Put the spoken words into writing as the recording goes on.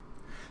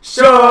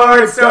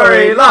Short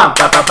story long.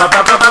 Short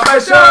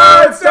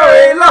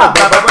story long.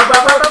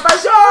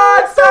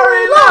 Short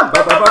story long.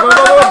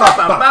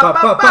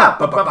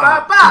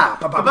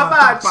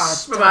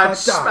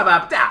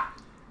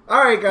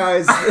 All right,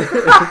 guys.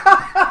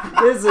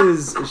 This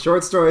is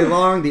Short Story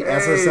Long, the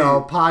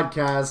SSL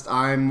podcast.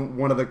 I'm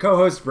one of the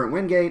co-hosts, Brent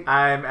Wingate.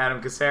 I'm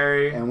Adam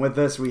Cassari. And with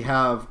us, we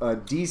have a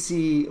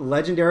DC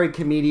legendary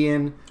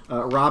comedian,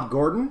 Rob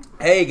Gordon.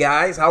 Hey,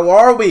 guys. How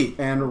are we?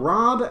 And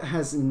Rob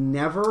has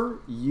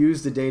never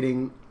used a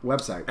dating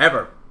website.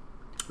 Ever.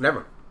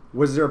 Never.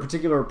 Was there a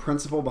particular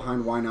principle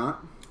behind why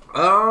not?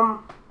 I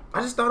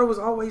just thought it was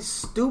always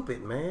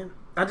stupid, man.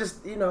 I just,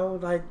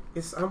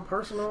 it's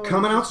unpersonal.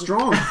 Coming out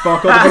strong.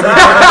 Fuck all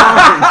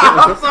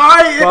I'm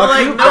sorry.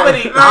 Like,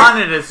 nobody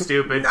on it is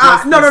stupid. No.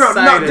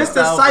 Just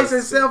the site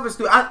itself is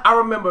stupid. I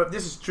remember,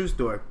 this is a true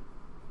story.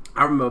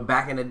 I remember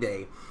back in the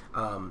day,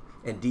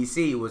 in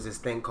DC, it was this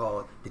thing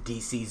called the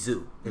DC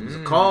Zoo. It was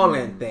a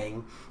call-in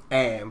thing,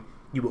 and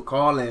you would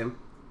call in,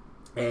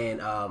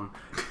 and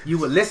you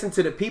would listen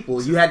to the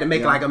people. You had to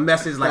make like a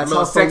message, like That's a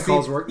little how phone sexy,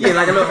 calls work.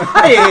 like a little,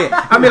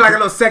 I mean, like a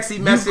little sexy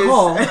message. You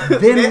call,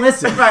 then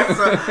listen. Right,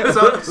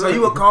 so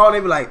you would call and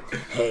they'd be like,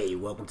 "Hey,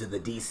 welcome to the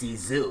DC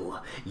Zoo.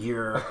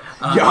 You're,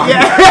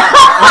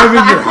 I'm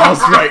in your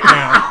house right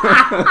now."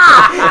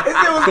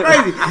 It was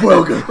crazy.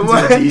 Welcome to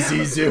the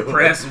DC Zoo.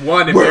 Press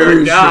 1 if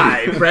you're a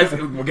guy. Press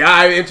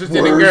guy interested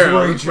in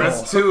girls. Rachel?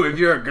 Press 2 if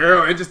you're a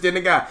girl interested in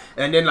a guy.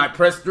 And then like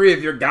press 3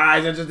 if you're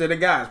guys interested in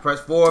guys. Press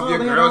 4 if you're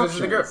girls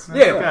interested in girls.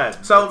 Yeah.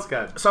 That's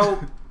good.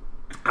 So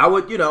I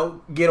would, get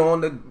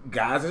on the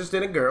guys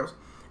interested in girls,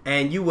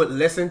 and you would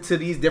listen to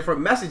these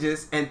different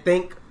messages and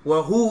think,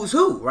 well, who's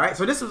who, right?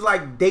 So this was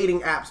like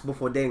dating apps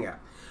before dating apps.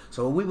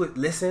 So we would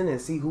listen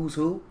and see who's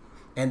who,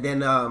 and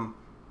then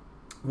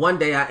one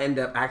day I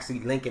ended up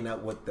actually linking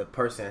up with the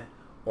person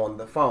on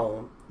the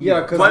phone. Yeah,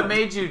 because what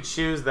made you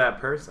choose that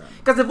person?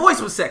 Because the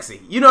voice was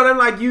sexy. You know what I mean?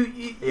 Like you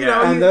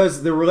know. And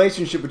the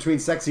relationship between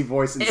sexy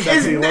voice and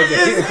sexy looking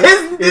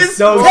is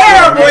so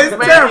terrible.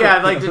 strong. It's terrible.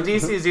 Yeah, like the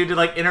DCs, you did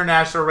like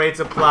international rates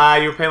apply.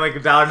 You were paying like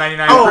 $1.99 per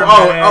minute.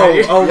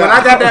 Oh! When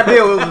I got that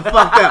bill, it was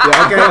fucked up.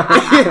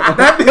 Okay,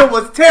 that bill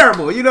was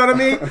terrible. You know what I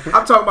mean?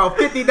 I'm talking about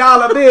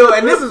 $50 bill,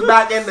 and this is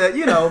back in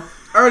the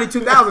early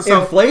 2000s. So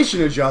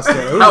inflation adjusted.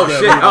 Oh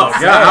shit! Oh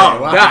god!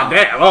 Oh god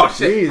damn! Oh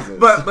shit! Jesus.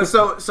 But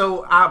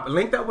so I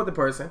linked up with the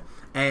person,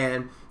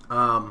 and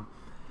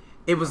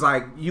it was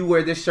like, you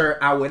wear this shirt,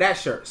 I wear that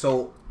shirt.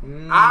 So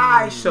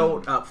I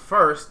showed up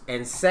first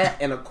and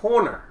sat in a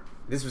corner.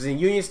 This was in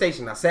Union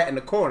Station. I sat in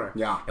the corner.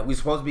 Yeah. And we were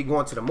supposed to be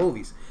going to the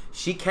movies.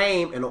 She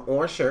came in an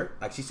orange shirt,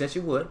 like she said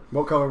she would.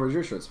 What color was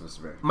your shirt supposed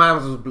to be? Mine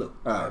was blue.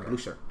 Okay. Blue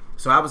shirt.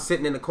 So I was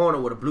sitting in the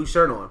corner with a blue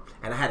shirt on,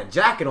 and I had a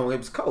jacket on. It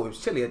was cold. It was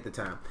chilly at the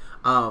time.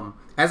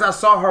 As I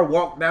saw her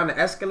walk down the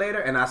escalator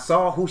and I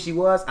saw who she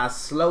was, I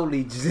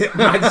slowly zipped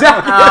my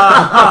jacket.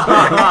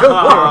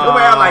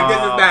 I'm like, this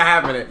is not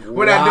happening.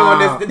 We're not doing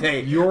this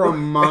today. You're a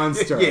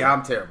monster. Yeah,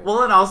 I'm terrible.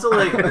 Well, and also,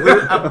 like,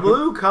 a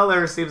blue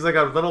color seems like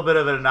a little bit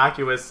of an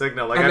innocuous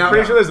signal. Like, I'm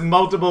pretty sure there's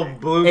multiple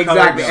blue colors.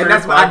 Exactly, and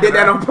that's why I did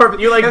that on purpose.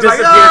 You, like, it's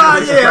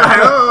disappeared.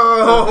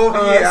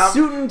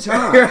 Suit and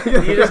tie.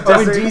 You just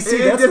in DC,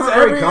 that's not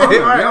very common.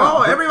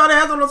 Oh, everybody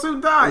has on a suit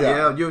and tie.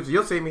 Yeah,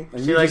 you'll see me.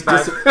 And you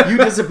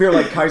disappear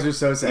like Kaiser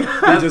Soze. You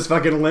just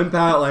fucking limp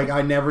out like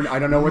I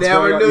don't know what's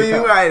going on. Never knew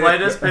you right. Well, I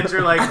just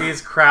picture like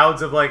these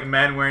crowds of like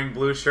men wearing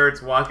blue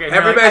shirts walking.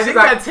 Everybody's I think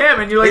like, that's him,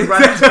 and you like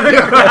run into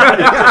the crowd.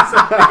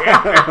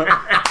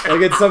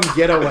 Like it's some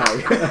getaway.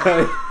 She's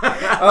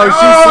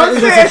slightly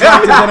less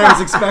attractive than I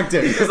was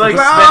expecting. He's like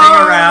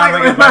spinning around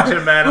like a bunch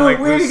of men in like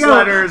blue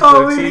sweaters,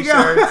 blue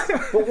t-shirts.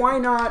 But why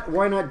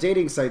not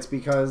dating sites?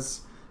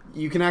 Because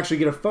you can actually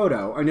get a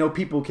photo. I know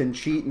people can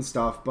cheat and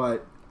stuff,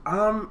 but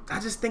I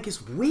just think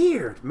it's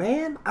weird,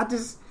 man. I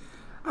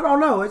don't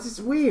know. It's just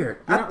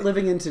weird. You're not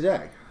living in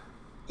today.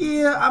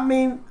 Yeah, I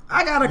mean,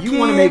 I got a kid. You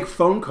want to make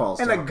phone calls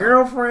and a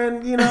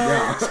girlfriend,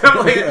 Yeah.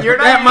 So, you're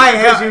not that might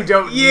help. you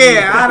don't.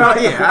 Yeah, I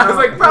don't. Yeah, it's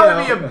like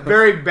probably be a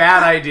very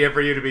bad idea for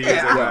you to be using.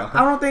 I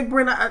don't think,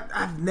 Brent.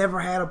 I've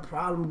never had a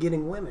problem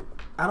getting women.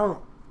 I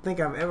don't think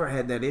I've ever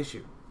had that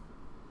issue.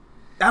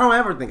 I don't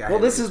ever think I have. Well,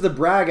 this is the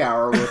brag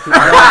hour. With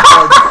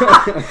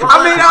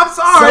I mean, I'm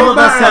sorry. Some of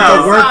us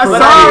have to work for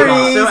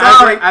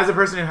sorry. As a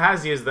person who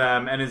has used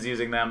them and is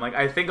using them, like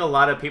I think a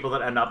lot of people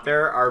that end up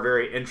there are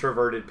very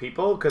introverted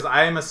people, because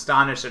I am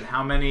astonished at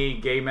how many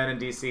gay men in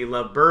DC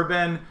love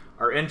bourbon,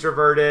 are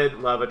introverted,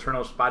 love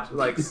Eternal Spot,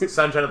 like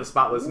Sunshine of the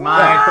Spotless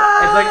Mind.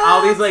 It's like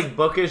all these like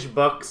bookish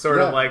books sort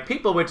of like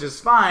people, which is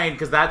fine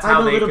because that's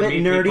how they can meet people.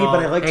 I'm a little bit nerdy,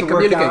 but I like to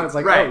work out. It's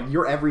like, oh,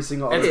 you're every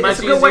single. It's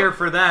much easier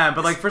for them,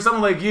 but like for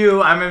someone like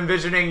you, I'm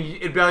envisioning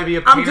it'd probably be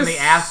a pain in the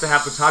ass to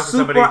have to talk to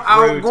somebody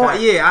through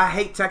text. Yeah, I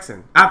hate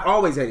texting. I've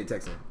always hated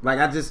texting. Like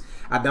I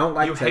don't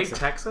like texting. You hate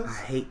Texas? I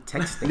hate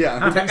texting.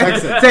 Yeah,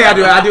 texting. Say I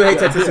do hate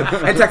Texas too.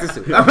 And Texas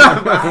too.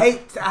 I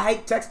hate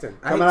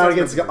texting. Coming out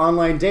against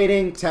online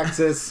dating,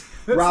 Texas.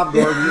 Rob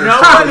Gordon. No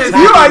one is.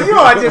 You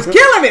are just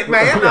killing it,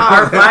 man.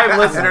 Our 5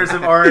 listeners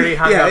have already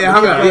hung up.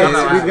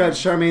 We've got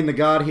Charmaine the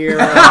God here. We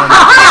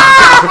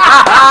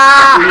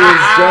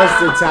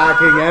just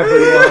attacking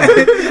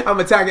everyone. I'm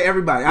attacking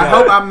everybody. I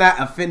hope I'm not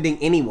offending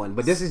anyone,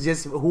 but this is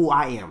just who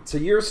I am. So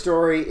your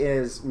story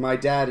is my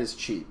dad is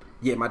cheap.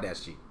 Yeah, my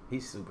dad's cheap.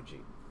 He's super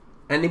cheap,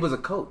 and he was a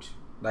coach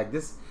like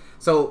this.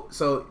 So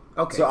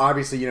okay. So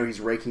obviously,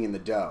 he's raking in the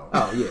dough.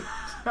 Oh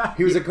yeah.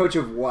 He was a coach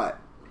of what?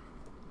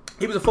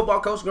 He was a football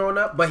coach growing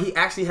up, but he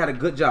actually had a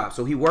good job.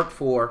 So he worked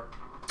for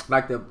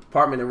like the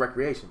Department of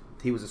Recreation.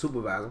 He was a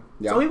supervisor.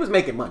 Yeah. So he was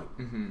making money.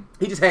 Mm-hmm.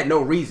 He just had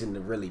no reason to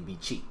really be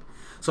cheap.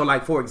 So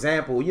like, for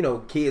example,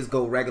 kids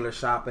go regular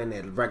shopping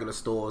at regular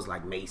stores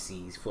like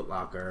Macy's, Foot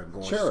Locker,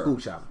 going school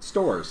shopping.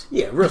 Stores.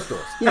 Yeah, real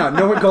stores. Yeah,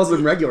 no one calls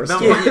them regular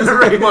stores. Well,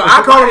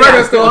 I call them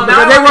regular stores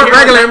because they weren't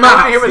regular in my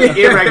house. Here with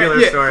the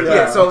irregular stores.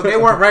 Yeah, so they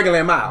weren't regular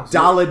in my house.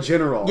 Dollar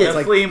General. Yeah, it's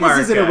like, flea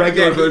market. this isn't a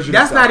regular version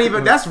That's of not stuff.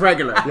 even, that's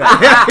regular. No.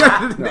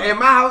 In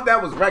my house,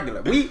 that was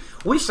regular.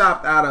 We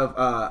shopped out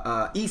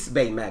of East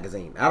Bay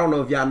magazine. I don't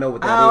know if y'all know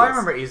what that is. Oh, I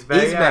remember East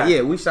Bay.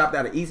 Yeah, we shopped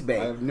out of East Bay.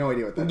 I have no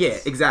idea what that is. Yeah,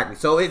 exactly.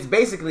 So it's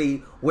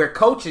basically where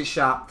coaches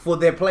shop for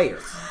their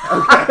players.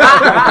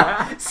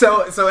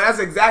 So that's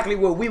exactly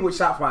what we would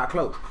shop for our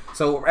clothes.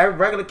 So every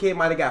regular kid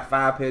might have got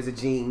 5 pairs of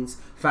jeans,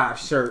 5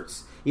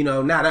 shirts.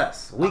 Not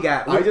us.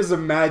 I just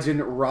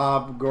imagine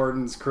Rob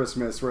Gordon's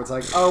Christmas where it's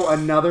like, oh,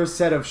 another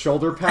set of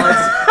shoulder pads?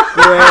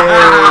 Great.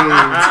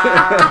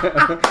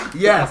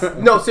 Yes.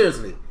 No,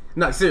 seriously.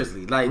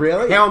 Like,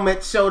 really?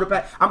 Helmet, shoulder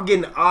pad. I'm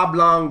getting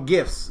oblong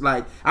gifts.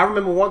 Like, I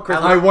remember one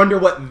Christmas. I wonder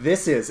what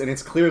this is, and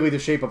it's clearly the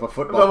shape of a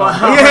football.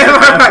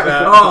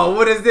 Yeah. Oh,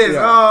 what is this?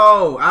 Yeah.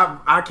 Oh,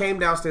 I came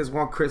downstairs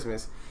one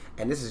Christmas,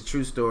 and this is a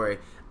true story.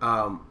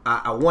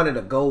 I wanted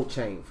a gold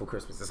chain for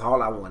Christmas. That's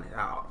all I wanted.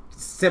 I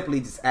simply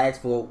just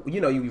asked for,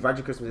 you write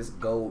your Christmas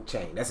gold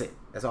chain. That's it.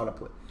 That's all I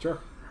put. Sure.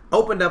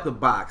 Opened up the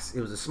box. It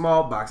was a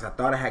small box. I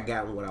thought I had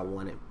gotten what I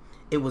wanted.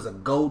 It was a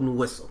golden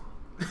whistle.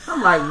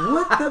 I'm like,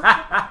 what the?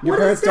 Your what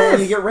parents is don't want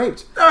this? you to get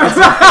raped.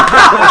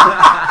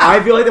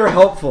 I feel like they're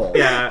helpful.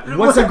 Yeah.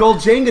 What's a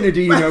gold chain gonna do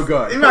you no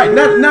good? Right,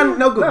 no good.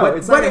 No, but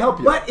it's not gonna help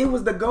you. But it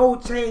was the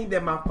gold chain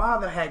that my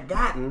father had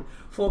gotten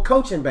for a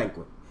coaching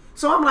banquet.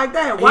 So I'm like,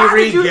 Dad, why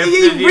did you?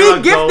 He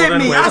re-gifted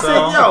me. I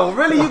said, yo,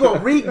 really? You gonna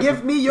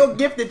re-gift me your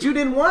gift that you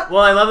didn't want?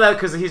 Well, I love that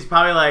because he's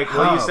probably like,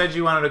 well, you said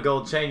you wanted a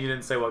gold chain. You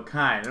didn't say what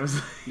kind. It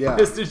was like,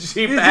 just a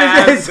cheap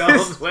ass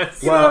gold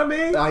whistle. You know what I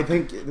mean? I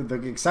think the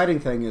exciting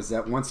thing is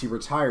that once he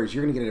retires,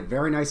 you're going to get a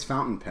very nice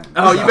fountain pen.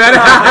 Oh, you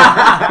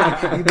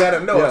better. You better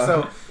know it.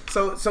 Yeah.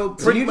 So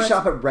pretty you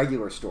shop at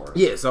regular stores.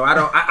 Yeah, so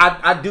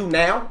I do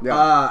now.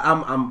 Yeah.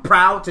 I'm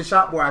proud to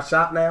shop where I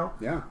shop now.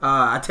 Yeah.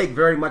 I take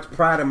very much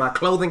pride in my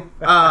clothing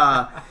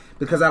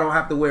because I don't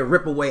have to wear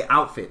rip away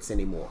outfits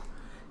anymore.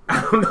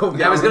 I don't know.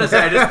 If I was gonna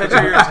say, I just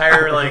picture your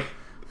entire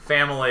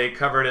family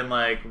covered in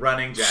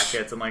running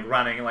jackets and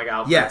running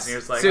outfits. Yes, and you're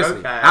just like, seriously.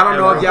 okay. I don't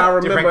know if y'all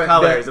remember different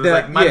colors. It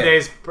was the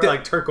Monday's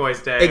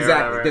turquoise day.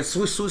 Exactly. Or The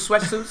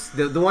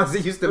sweatsuits, the ones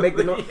that used to make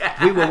the noise.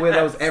 Yeah. We would wear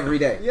those every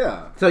day.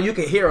 Yeah. So you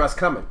could hear us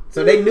coming.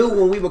 So they knew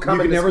when we were You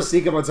coming. could never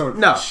sneak up on someone.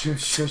 No.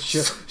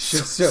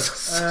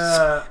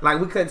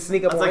 Like we couldn't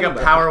sneak up It's on like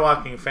anybody. a power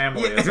walking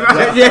family.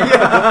 Yeah,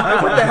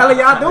 yeah. What the hell are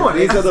y'all doing?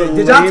 These are the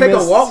Did y'all take a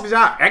lamest- walk? Did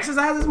y'all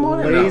exercise this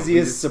morning? No.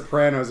 Laziest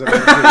Sopranos I've ever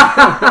seen.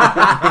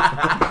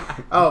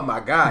 Oh my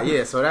God,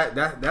 yeah. So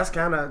that's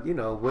kind of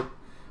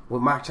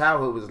what my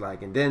childhood was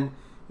like, and then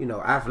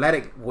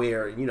athletic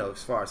wear.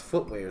 As far as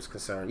footwear is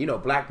concerned,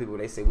 black people,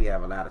 they say we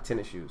have a lot of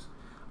tennis shoes,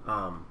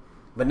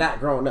 but not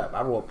growing up.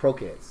 I wore Pro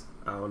Kids.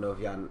 I don't know if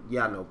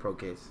y'all know Pro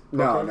Kids.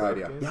 No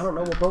idea. Y'all don't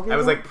know what Pro Kids? I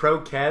was are? like,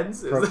 Pro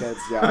Kids? Pro Kids,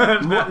 yeah.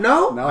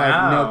 No. No, I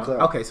have no Wow. clue.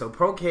 Okay, so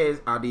Pro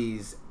Kids are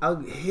these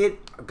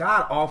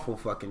god awful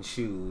fucking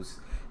shoes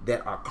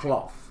that are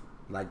cloth,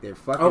 like they're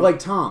fucking. Oh, like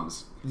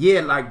Toms.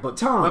 Yeah, but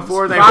Toms.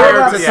 Before they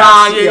Prior were to yeah.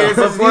 time, Yeah.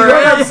 before These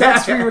are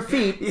sets for your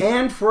feet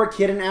and for a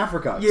kid in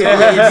Africa. these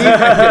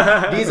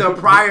are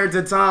prior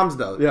to Tom's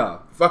though. Yeah.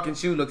 Fucking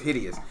shoe looked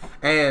hideous.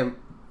 And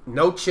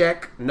no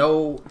check,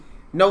 no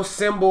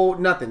symbol,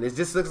 nothing. It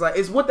just looks like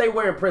it's what they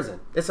wear in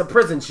prison. It's a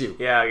prison shoe.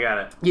 Yeah, I got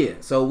it. Yeah,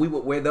 so we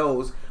would wear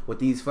those with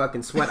these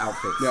fucking sweat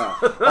outfits. Yeah.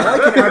 All I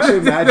can actually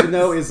imagine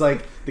though is the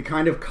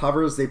kind of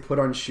covers they put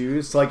on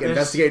shoes to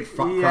investigate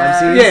crime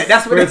scenes. Yeah,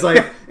 that's what where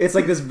it's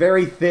like this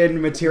very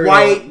thin material.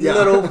 White Yeah.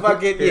 little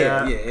fucking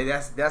Yeah.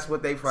 That's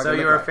what they fucking. So look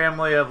you're a like.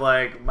 family of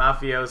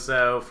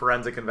mafioso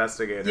forensic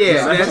investigators.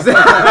 Yeah, we just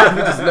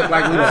look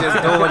like we were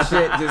just doing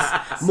shit,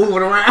 just moving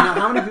around. Now,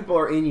 how many people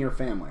are in your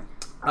family?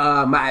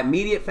 My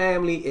immediate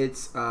family,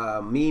 it's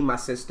me, my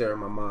sister,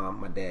 my mom,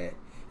 my dad,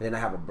 and then I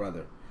have a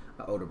brother,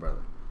 an older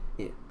brother.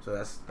 Yeah, so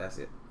that's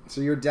it.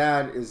 So your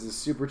dad is a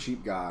super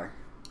cheap guy.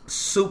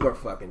 Super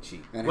fucking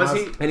cheap. And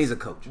And he's a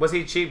coach. Was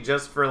he cheap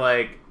just for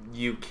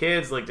you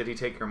kids? Did he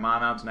take your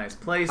mom out to nice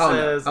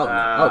places?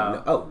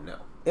 Oh no.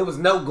 It was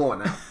no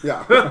going out.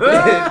 Yeah.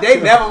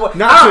 They never.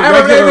 Not to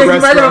regular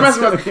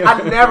restaurants.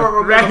 I never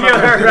remember Regular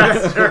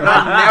restaurant.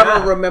 I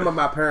never remember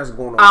my parents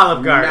going on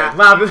Olive Garden.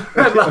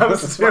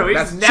 Lobster. We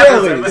just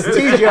never Chili's, said-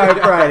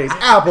 TGI Fridays,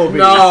 Applebee's.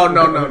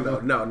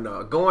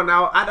 No. Going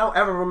out. I don't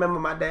ever remember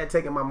my dad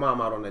taking my mom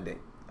out on a date.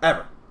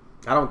 Ever.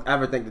 I don't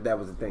ever think that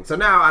was a thing. So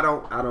now I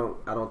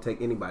don't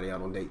take anybody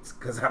out on dates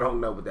because I don't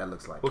know what that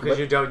looks like. Well, because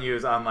you don't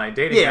use online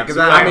dating apps. Yeah,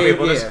 because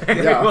people to take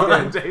people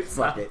on dates.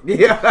 Fuck it.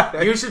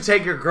 Yeah. You should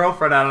take your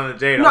girlfgirl out on a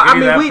date. No, I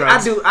mean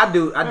I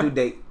do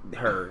date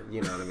her.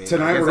 You know what I mean?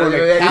 Tonight we're going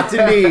to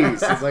Captain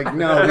D's. It's like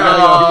no,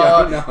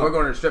 we're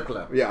going to the strip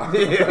club. Yeah,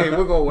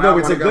 we're going. No,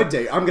 it's a good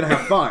date. I'm gonna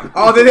have fun.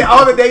 all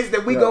the dates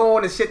that we go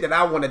on is shit that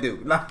I want to do.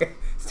 Like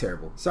it's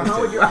terrible. So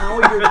how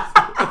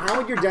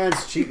would your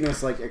dad's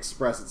cheapness like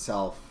express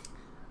itself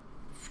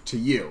to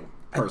you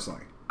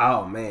personally?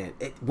 Oh man,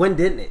 when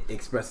didn't it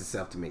express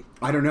itself to me?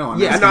 I don't know. I'm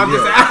just talking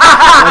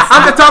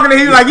to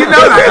him like like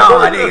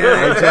oh nigga.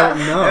 I don't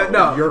know.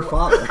 No, your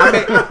father. I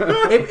mean,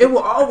 it will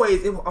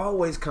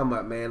always come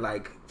up, man.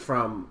 Like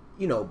from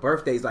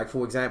birthdays. Like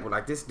for example,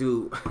 like this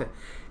dude,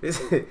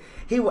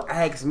 he will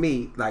ask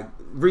me like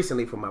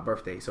recently for my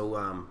birthday.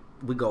 So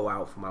we go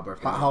out for my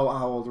birthday. How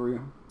old were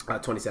you?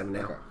 27 now.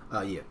 Okay.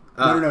 Yeah.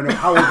 No.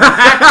 How old?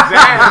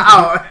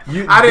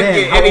 I didn't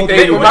get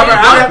anything for my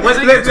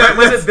birthday.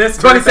 Was it this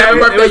 27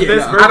 birthday?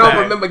 This I don't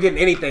remember getting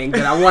anything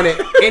that I wanted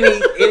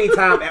any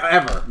time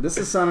ever. This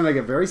is sounding like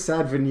a very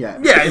sad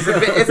vignette. Yeah, it's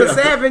a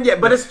sad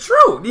vignette, but it's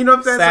true. You know what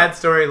I'm saying? Sad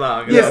story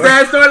long. Yeah,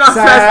 sad story long.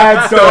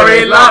 Sad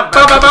story long.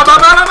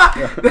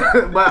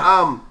 But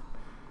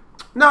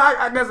no,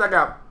 I guess I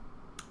got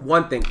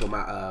one thing for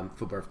my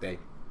for birthday.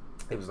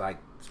 It was like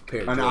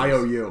an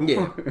IOU.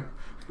 Yeah.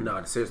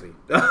 No, seriously.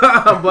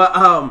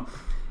 But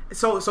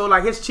so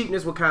like his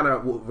cheapness would kind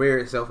of rear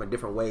itself in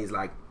different ways.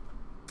 Like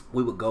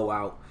we would go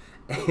out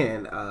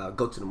and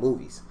go to the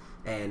movies.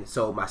 And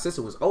so my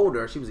sister was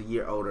older. She was a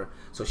year older.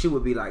 So she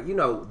would be like,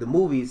 the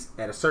movies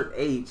at a certain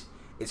age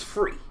is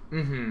free.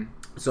 Mm-hmm.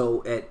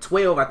 So at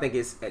 12, I think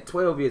it's at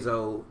 12 years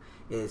old,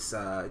 it's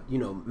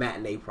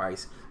matinee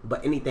price.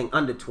 But anything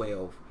under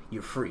 12,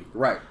 you're free.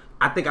 Right.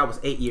 I think I was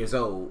 8 years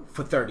old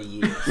for 30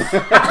 years.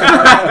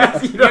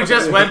 You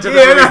just went to the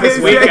movies this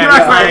weekend.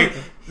 Like,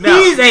 no.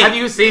 He's 8. Have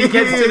you seen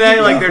kids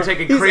today? Like they're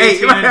taking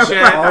creatine and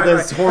shit. All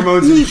this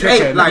hormones and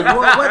chicken. 8. Like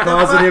what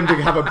causing him to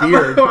have a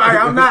beard.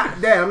 I'm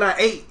not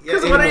 8.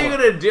 Because what are you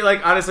gonna do?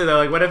 Like honestly though,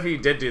 like what if you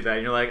did do that?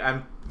 And you're like,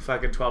 I'm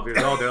fucking 12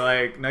 years old. They're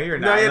like, no, you're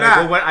not. No, you're like, not.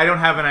 well, what? I don't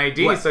have an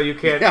ID, so you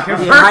can't. Yeah.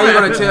 Confirm How you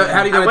gonna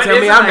tell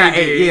me I'm not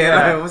 8?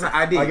 Yeah, what's an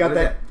ID? I got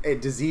that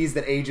disease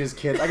that ages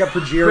kids. I got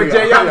progeria.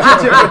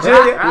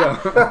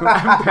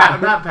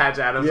 I'm not Patch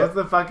Adams. Yeah. What's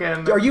the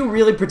fucking? Are you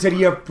really pretending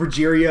you have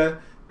progeria?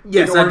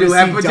 Yes, I do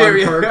have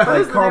progeria. What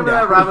was the calm name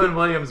of down. that Robin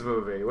Williams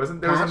movie? Wasn't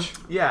there? Patch?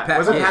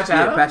 Was it Patch Adams?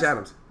 Yeah, Patch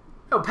Adams.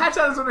 No, Patch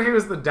Adams when he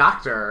was the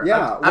doctor.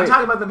 Yeah, I'm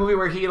talking about the movie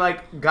where he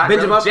got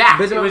Benjamin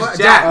Jack. It was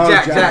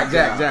Jack.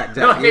 Jack.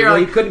 No,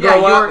 He couldn't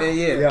grow up.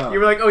 Yeah. You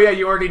were like, oh yeah,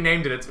 you already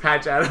named it. It's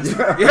Patch Adams.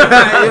 Patch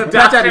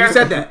Adams. You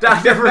said that.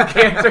 Doctor for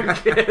Cancer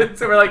Kids.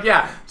 So we're like,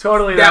 yeah,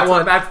 totally. That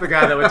one. That's the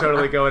guy that would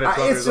totally go in at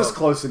 12 It's years just old.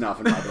 close enough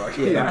in my book.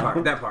 Yeah,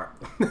 that part.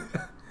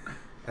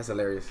 That's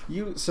hilarious.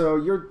 So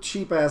your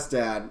cheap ass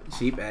dad.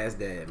 Cheap ass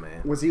dad,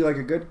 man. Was he like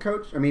a good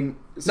coach? I mean,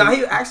 No,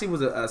 he actually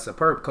was a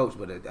superb coach,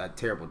 but a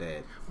terrible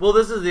dad. Well,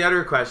 this is the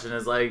other question: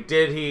 is like,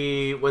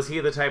 was he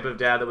the type of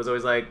dad that was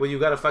always like, well, you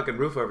got a fucking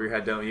roof over your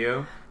head, don't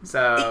you?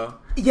 So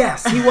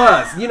yes, he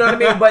was. You know what I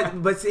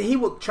mean? But he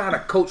would try to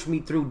coach me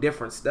through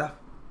different stuff.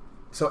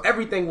 So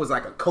everything was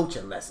like a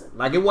coaching lesson.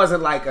 Like it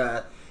wasn't like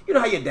a. You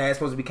know how your dad's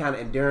supposed to be kind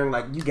of enduring,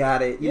 like you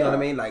got it. You know what I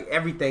mean? Like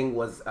everything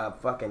was a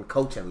fucking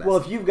coaching lesson. Well,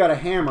 if you've got a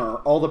hammer,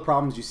 all the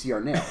problems you see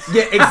are nails.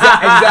 Yeah,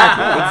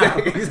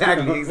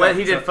 exactly. Well,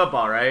 he did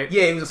football, right?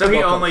 Yeah, he was. So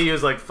he only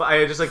used I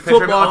just like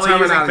picture him only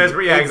using fist.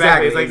 Yeah,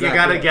 exactly. It's like you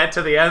got to get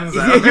to the end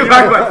zone. You know what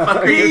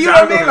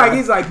I mean? Like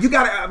he's like, you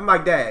got to. I'm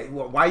like, Dad,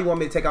 why you want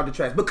me to take out the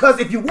trash? Because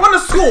if you want to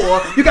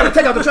score, you got to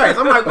take out the trash.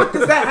 I'm like, what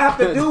does that have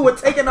to do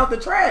with taking out the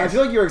trash? I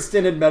feel like your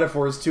extended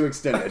metaphor is too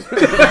extended.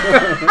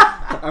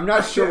 I'm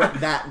not sure what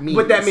that means.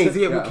 What that means?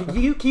 Yeah. Can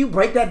you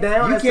break that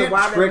down You as to can't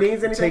why that trick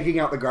means anything? taking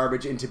out the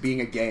garbage into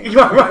being a game.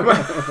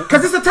 Right.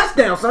 Because it's a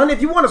touchdown, son.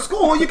 If you want to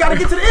score, you got to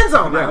get to the end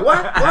zone. Like,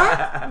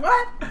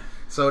 what?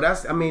 So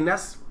that's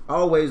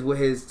always with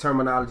his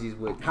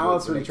terminologies. How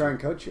else would he try and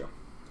coach you?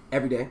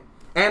 Every day.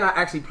 And I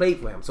actually played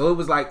for him, so it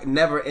was like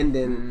never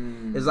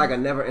ending. It's like a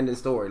never ending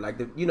story. Like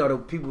the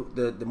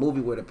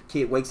movie where the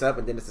kid wakes up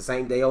and then it's the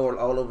same day all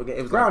over again.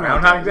 It was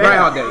Groundhog Day.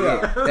 Groundhog Day.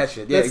 Yeah, that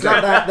shit. Yeah, That's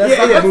not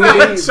exactly. that movie.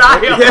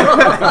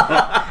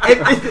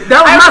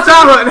 That was my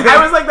childhood.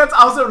 I was like, that's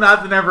also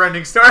not the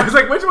never-ending story. I was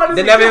like, which one is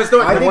the never-ending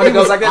story? I The one that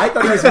goes like this. I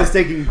thought he was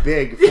mistaking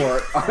Big for.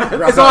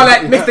 It's all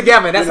that mixed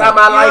together. That's how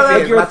my life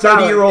like is. your My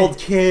childhood. 30-year-old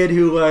kid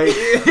who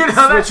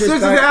switches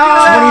switches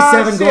back,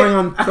 it. 27 going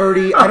on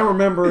 30. I don't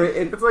remember it.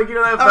 It's like, you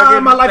know that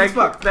fucking my life is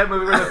fucked. that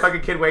movie where the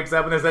fucking kid wakes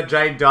up and there's that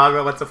giant dog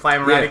that wants to fly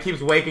him around. Yeah. He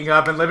keeps waking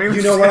up and living.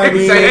 You know what I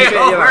mean? You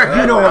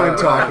know what I'm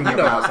talking You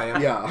know what I'm about.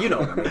 saying? Yeah. You know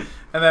what I mean.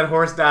 And that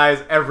horse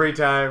dies every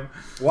time.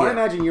 Well, I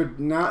imagine you're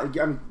not.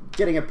 I'm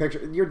getting a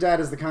picture. Your dad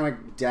is the kind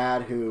of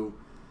dad who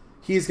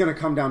he's going to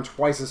come down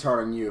twice as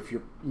hard on you if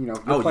you're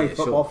playing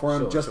football for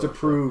him to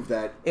prove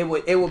that it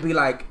would be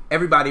like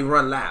everybody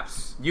run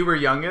laps. You were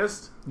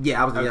youngest? Yeah,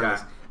 I was the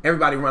youngest.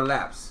 Everybody run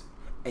laps.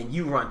 and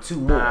you run 2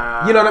 more.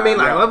 You know what I mean?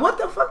 Like, what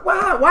the fuck?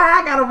 Why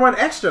I gotta run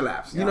extra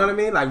laps? You know what I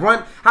mean? Like,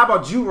 run. How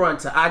about you run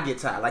till I get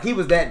tired? Like, he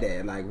was that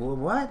dad. Like, well,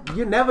 what?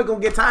 You're never gonna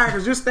get tired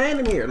because you're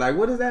standing here. Like,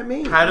 what does that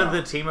mean? How did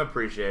the team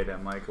appreciate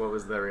him? Like, what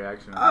was the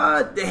reaction?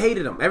 They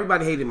hated him.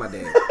 Everybody hated my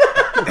dad.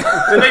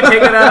 Did they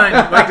take it out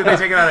on? Like, did they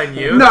take it out on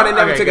you? No, they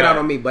never took it out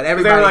on me. But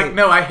everybody, they were like,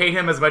 no, I hate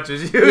him as much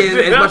as you.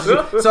 Yeah, as much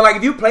as you. So, like,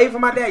 if you played for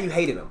my dad, you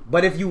hated him.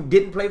 But if you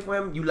didn't play for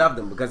him, you loved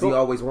him because he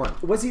always won.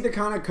 Was he the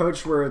kind of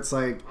coach where it's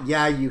like,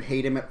 yeah, you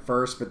hate him at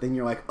first, but then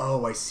you're like,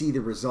 oh, I see the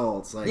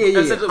results. Like,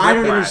 I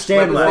don't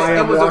understand why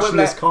I'm washing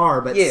this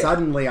car, but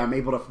suddenly I'm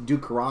able to do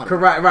karate.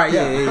 Right,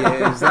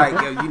 yeah. It's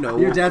like, you know.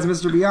 Your dad's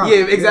Mr. Beyond.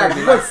 Yeah,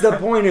 exactly. What's the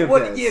point of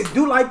this? Yeah,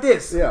 do like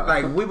this. Yeah.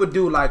 Like, we would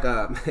do like,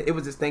 it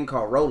was this thing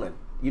called rolling.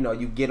 You know,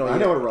 you get on. I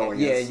know what rolling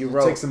is. Yeah, and you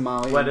roll. Take some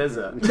Molly. What is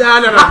it? No,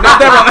 not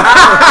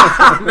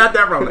that rolling. Not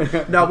that rolling.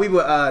 No, we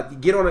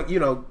would get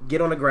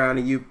on the ground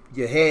and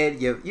your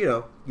head,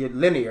 you're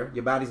linear,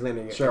 your body's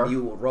linear, sure. and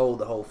you will roll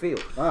the whole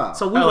field. Oh.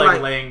 So we were like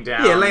laying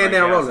down. Yeah, laying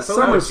down, rolling. So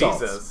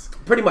somersaults.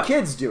 Pretty much.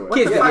 Kids do it.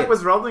 What the fuck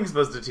was rolling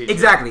supposed to teach you?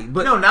 Exactly.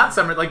 But no, not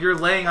summer. Like you're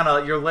laying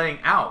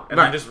out and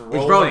then just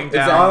rolling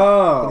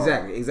down.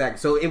 Exactly.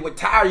 So it would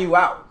tire you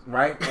out,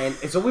 right? And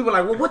so we were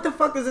like, well, what the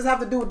fuck does this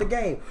have to do with the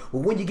game?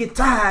 Well, when you get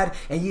tired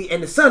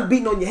and the sun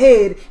beating on your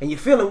head and you're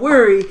feeling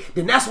weary,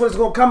 then that's when it's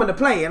gonna come into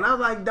play. And I was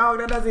like, dog,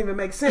 that doesn't even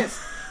make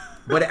sense.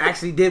 But it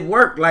actually did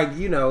work. Like,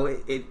 you know,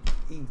 it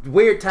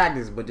weird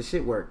tactics, but the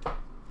shit worked.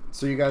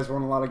 So you guys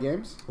won a lot of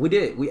games? We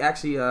did. We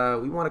actually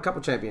we won a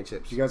couple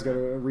championships. You guys go to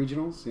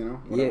regionals? You know?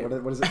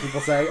 What does it people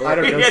say? I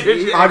don't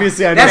know.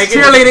 Obviously, I know. That's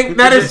cheerleading.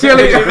 That is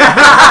cheerleading.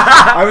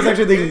 I was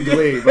actually thinking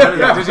Glee.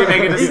 But Did you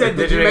make it to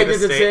Did you make it to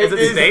States? Is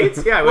it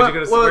States? Yeah.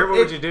 Where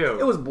would you do?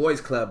 It was boys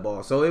club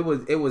ball. So it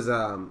was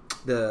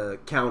the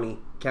county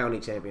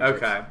championships.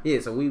 Okay.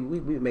 Yeah. So we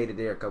made it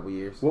there a couple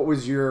years. What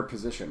was your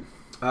position?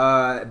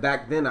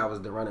 Back then I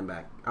was the running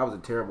back. I was a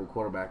terrible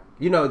quarterback.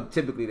 You know,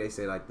 typically they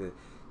say like the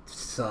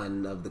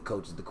son of the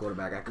coach is the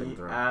quarterback. I couldn't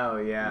throw. Oh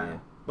yeah.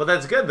 Well,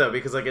 that's good though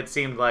because like it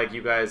seemed like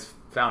you guys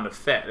found a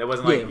fit. It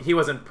wasn't like he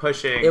wasn't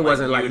pushing. It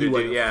wasn't like he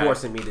wasn't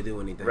forcing me to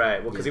do anything.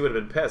 Right. Well, because he would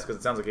have been pissed because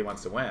it sounds like he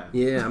wants to win.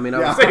 Yeah. I mean,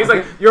 he's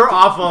like, "You're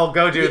awful.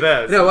 Go do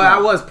this." No,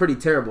 I was pretty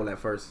terrible at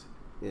first.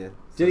 Yeah.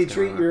 Did he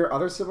treat your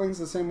other siblings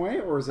the same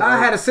way, or is it? I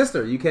had a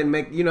sister. You can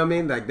make, you know what I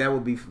mean? Like that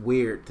would be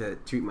weird to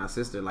treat my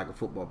sister like a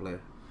football player.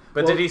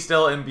 But did he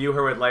still imbue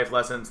her with life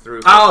lessons through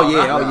football? Oh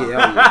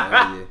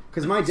yeah.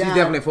 Because my dad... She's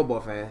definitely a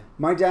football fan.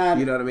 My dad,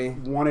 you know what I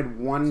mean, wanted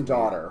one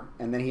daughter,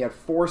 and then he had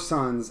 4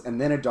 sons,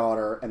 and then a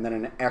daughter, and then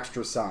an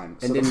extra son.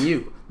 So then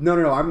you. No.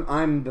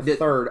 I'm the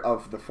third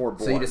of the 4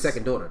 boys. So you're the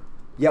second daughter.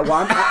 Yeah,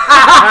 well,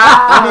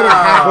 I made it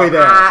halfway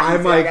there.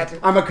 I'm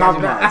like, I'm a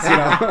compromise, you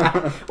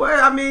know?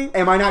 Well, I mean...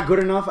 Am I not good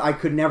enough? I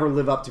could never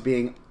live up to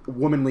being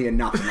womanly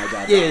enough in my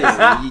dad's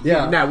eyes.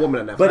 You're not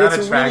woman enough. But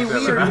it's really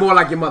weird. Should be more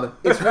like your mother.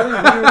 It's really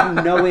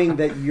weird knowing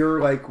that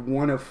you're like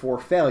one of 4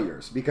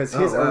 failures because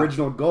his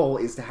original goal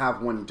is to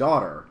have 1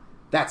 daughter.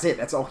 That's it.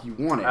 That's all he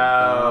wanted.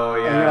 Oh,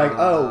 yeah. And you're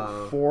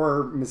like,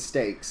 4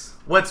 mistakes.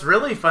 What's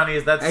really funny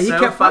is that's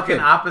so fucking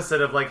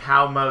opposite of like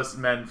how most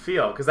men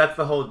feel, because that's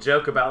the whole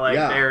joke about like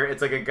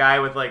it's like a guy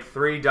with like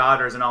 3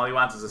 daughters and all he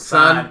wants is a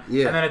son. And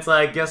then it's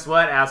like, guess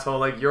what, asshole?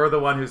 Like you're the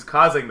one who's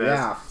causing this.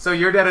 Yeah. So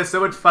your dad has so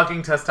much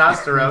fucking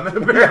testosterone that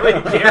apparently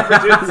he can't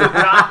produce a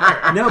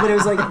daughter. No, but it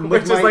was like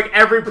which is like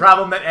every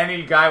problem that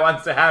any guy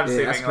wants to have.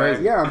 That's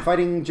crazy. Yeah, I'm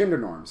fighting gender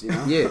norms. You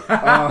know.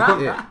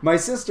 Yeah. My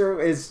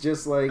sister is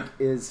just like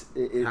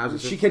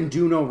she can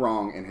do no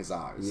wrong in his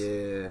eyes.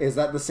 Yeah. Is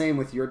that the same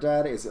with your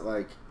dad? Is it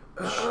like?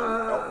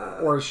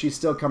 Or is she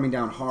still coming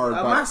down hard?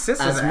 But my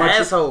sister's an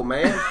asshole,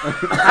 man.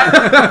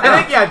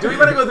 I think, do we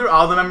want to go through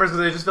all the members?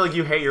 Because I just feel like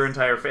you hate your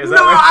entire family.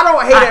 No, I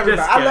don't hate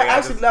everybody. I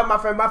actually love my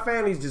family. My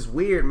family's just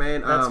weird,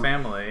 man. That's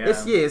family, yeah.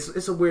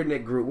 It's a weird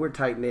knit group. We're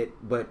tight knit,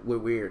 but we're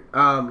weird.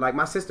 Like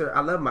my sister,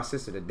 I love my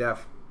sister to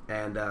death.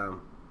 And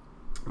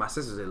my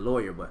sister's a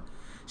lawyer, but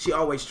she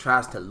always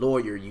tries to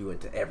lawyer you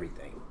into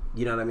everything.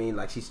 You know what I mean?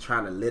 Like she's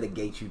trying to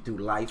litigate you through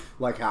life.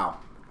 Like how?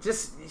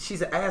 Just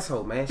she's an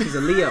asshole, man. She's a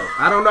Leo.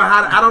 I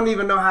don't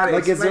even know how to.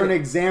 Like, is there an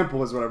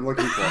example? Is what I'm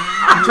looking for.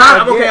 I'm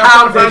trying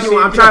to find you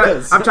one.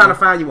 I'm trying to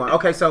find you one.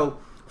 Okay, so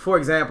for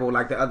example,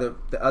 like the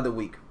other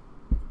week,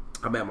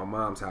 I'm at my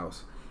mom's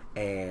house,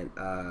 and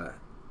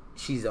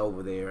she's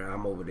over there, and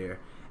I'm over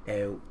there,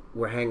 and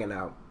we're hanging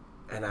out,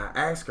 and I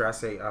asked her. I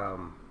say,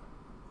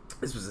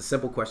 this was a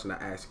simple question I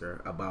asked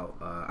her about.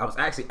 I was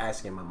actually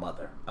asking my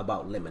mother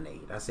about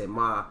lemonade. I said,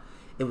 Ma,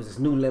 it was this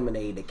new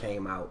lemonade that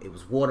came out. It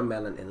was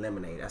watermelon and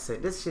lemonade. I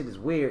said, this shit is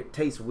weird,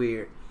 tastes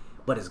weird,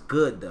 but it's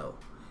good though.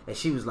 And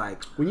she was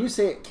like, when you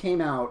say it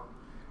came out,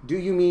 do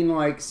you mean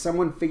like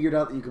someone figured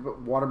out that you could put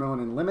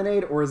watermelon in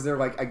lemonade, or is there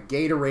like a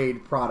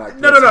Gatorade product?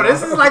 No.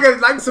 This is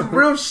like some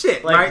real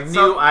shit, like right?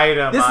 New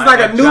item. This is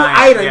like a new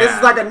item. Yeah. This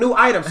is like a new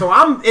item. So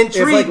I'm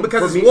intrigued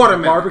because it's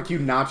watermelon.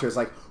 Barbecued nachos,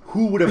 like.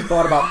 who would have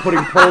thought about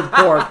putting pulled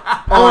pork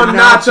on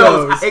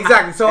nachos?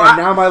 Exactly. So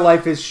now my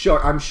life is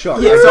shook. I'm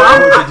shook. Yeah. So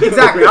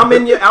I'm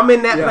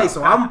in that place.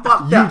 So I'm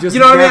fucked up. You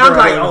know what I mean? I'm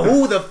like,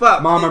 who the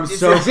fuck? Mom, I'm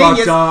so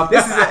fucked up.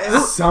 This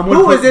is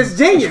who is this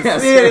genius?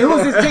 Yes. Yeah, who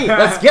is this genius?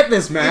 Let's get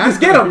this man. Let's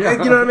get him.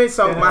 You know what I mean?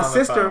 So my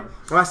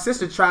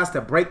sister tries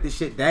to break the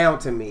shit down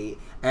to me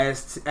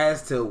as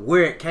to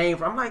where it came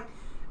from. I'm like,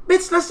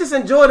 bitch, let's just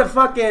enjoy the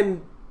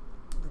fucking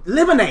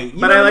lemonade.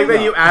 But I like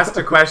that you asked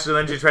a question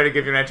and then she tried to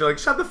give you an answer. Like,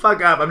 shut the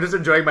fuck up. I'm just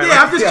enjoying my life.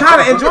 I'm just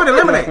trying to enjoy the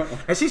lemonade.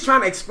 And she's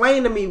trying to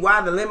explain to me why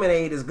the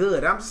lemonade is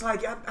good. I'm just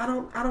like, I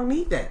don't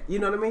need that. You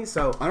know what I mean?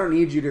 So I don't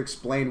need you to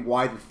explain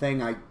why the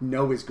thing I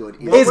know is good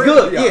is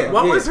good. Yeah.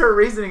 What was her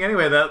reasoning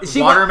anyway? That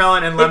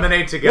watermelon and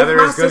lemonade together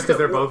is good because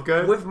they're both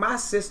good? With my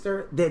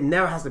sister, there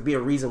never has to be a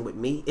reason with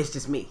me. It's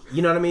just me.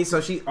 You know what I mean?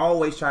 So she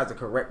always tries to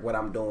correct what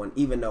I'm doing,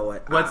 even though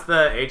What's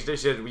the age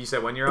difference? You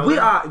said 1 year old?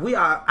 We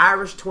are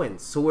Irish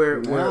twins. So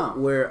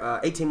we're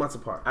 18 months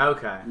apart.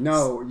 Okay.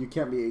 No, you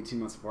can't be 18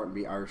 months apart and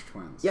be Irish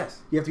twins.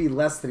 Yes. You have to be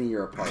less than a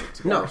year apart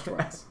to be Irish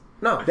twins.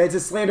 No. That's a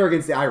slander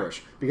against the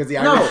Irish because the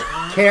Irish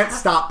can't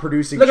stop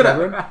producing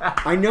children.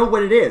 I know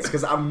what it is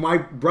because my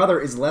brother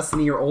is less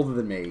than a year older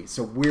than me,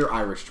 so we're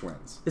Irish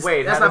twins.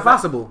 Wait, that's not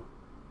possible.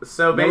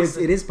 So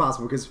basically, it is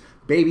possible because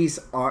babies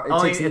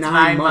it takes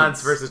 9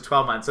 months versus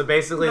 12 months. So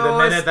basically, the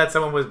minute that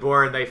someone was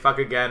born, they fuck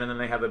again and then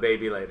they have a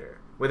baby later.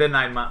 Within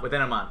a month.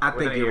 I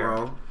think you're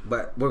wrong,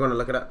 but we're going to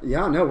look it up.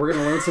 Yeah, no, we're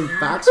going to learn some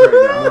facts right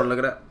now. We're going to look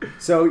it up.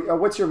 So,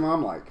 what's your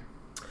mom like?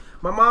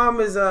 My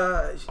mom is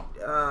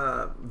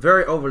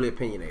very overly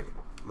opinionated,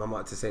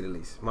 to say the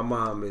least. My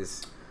mom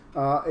is...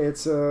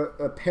 it's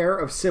a pair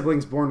of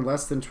siblings born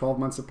less than 12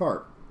 months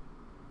apart.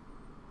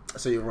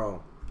 So you're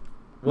wrong.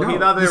 Well, he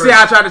thought there see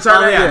how I tried to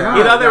turn it? Yeah.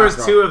 He thought there was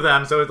two of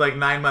them, so it's like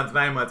 9 months,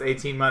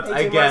 18 months. 18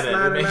 I get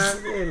months,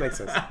 it. It makes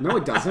sense. No,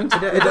 it doesn't.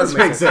 It does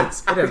make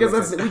sense.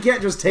 Because we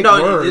can't just take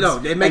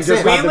words. It makes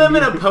sense. We live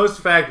in a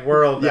post-fact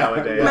world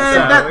nowadays.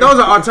 Man, those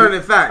are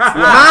alternative facts.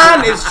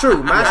 Mine is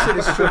true. My shit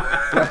is true.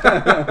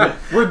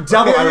 We're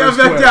double Irish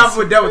twins.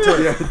 We're double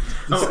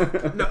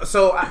twins. No,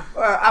 so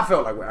I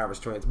felt like we're Irish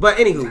twins. But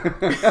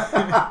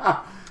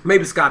anywho...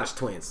 Maybe Scottish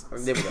twins.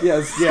 There we go.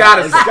 Yes,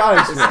 Scottish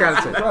twins.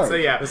 Right. So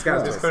yeah, just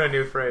put a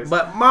new phrase.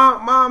 But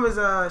mom is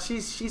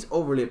she's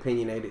overly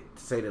opinionated,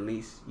 to say the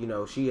least. You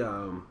know, she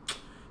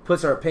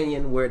puts her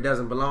opinion where it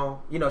doesn't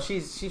belong. You know,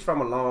 she's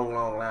from a long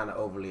line of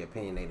overly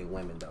opinionated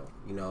women, though.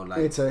 You know, like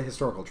it's a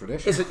historical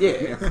tradition.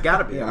 It's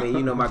gotta be. I mean,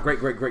 you know, my great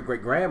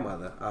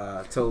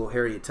grandmother told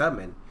Harriet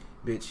Tubman,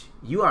 bitch,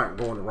 you aren't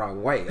going the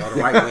wrong way or the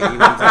right way. You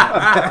know what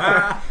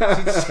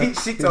I'm saying?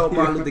 she told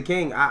Martin Luther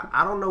King,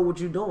 I don't know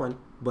what you're doing,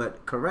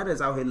 but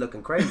Coretta's out here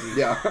looking crazy.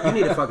 Yeah. You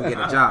need to fucking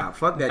get a job.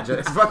 Fuck that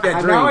dream.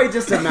 Now I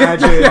just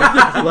imagine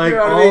like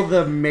all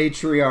the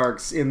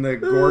matriarchs in the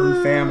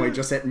Gordon family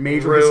just at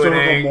major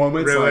historical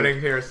moments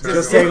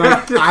just saying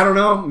like, I don't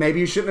know, maybe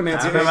you shouldn't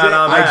emancipate.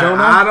 I don't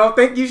know. I don't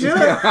think you should.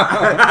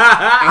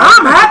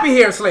 I'm happy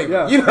here in slavery.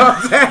 Yeah. You know what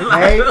I'm saying?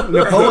 Hey,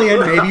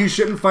 Napoleon, maybe you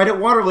shouldn't fight at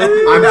Waterloo.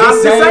 I'm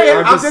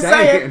just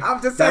saying.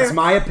 That's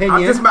my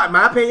opinion. That's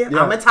my opinion.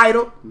 Yeah. I'm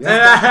entitled.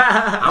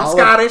 I'm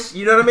Scottish.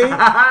 You know what I mean?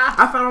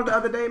 I found out the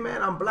other day,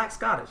 man, I'm black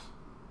Scottish.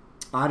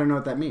 I don't know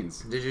what that means.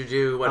 Did you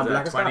do what's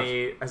that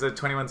 20? I said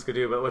 21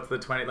 Skidoo, but what's the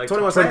 20? Like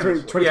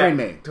 23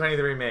 May.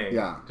 23 May.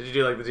 Yeah. Did you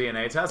do like the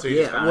DNA test? Or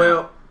you just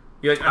well,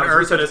 you like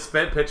unearthed a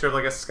spit picture of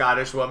like a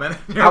Scottish woman.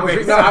 I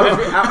imagine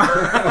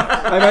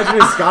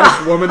a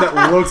Scottish woman that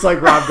looks like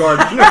Rob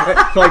Gordon,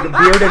 like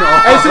beard and all.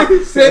 And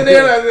she's sitting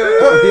there like,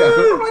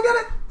 oh my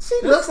god, she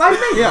looks like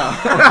me.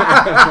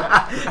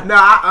 Yeah. No,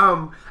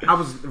 I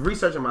was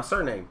researching my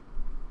surname.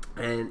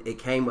 And it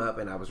came up,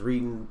 and I was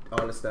reading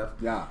all this stuff.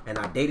 Yeah. And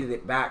I dated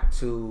it back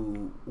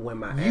to when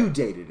my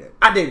dated it.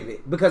 I dated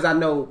it because I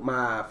know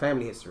my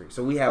family history.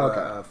 So we have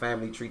a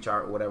family tree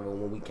chart or whatever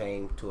when we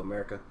came to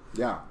America.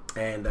 Yeah.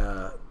 And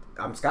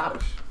I'm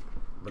Scottish,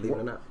 believe it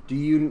or not. Do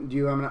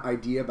you have an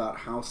idea about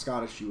how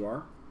Scottish you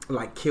are?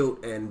 Like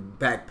kilt and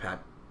backpack.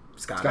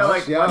 Scottish.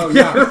 Like, yeah.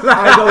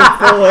 I go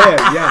full in.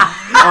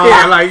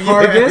 Yeah. Like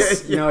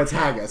haggis. Yeah. No, it's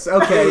haggis.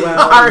 Okay,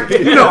 well,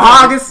 you know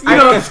haggis.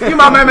 You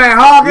my man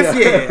haggis.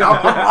 Yeah,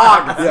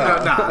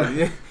 I'm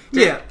haggis.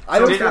 Yeah. I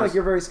don't feel like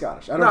you're very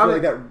Scottish. I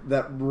don't feel like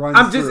that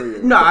runs through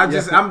you. No,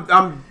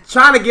 I'm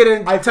trying to get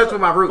in touch with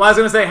my roots. Well, I was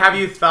gonna say, have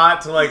you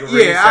thought to like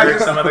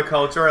research some of the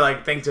culture or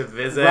like think to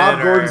visit?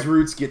 Rob Gordon's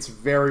roots gets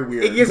very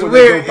weird. It gets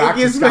weird.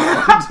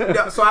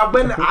 So I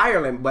went to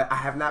Ireland, but I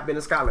have not been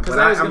to Scotland. But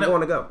I'm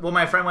going to go. Well,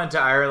 my friend went to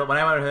Ireland. When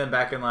I went with him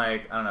back in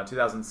like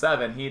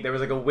 2007, there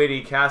was like a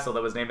Whitty castle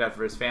that was named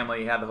after his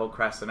family. He had the whole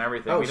crest and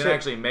everything. We didn't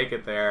actually make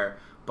it there,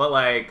 but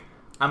like.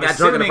 I'm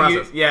assuming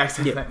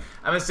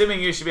I'm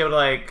assuming you should be able to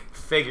like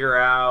figure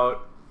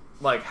out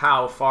like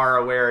how far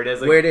or where it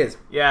is. Like, where it is.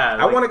 Yeah.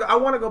 Like, I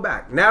want to go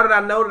back. Now that I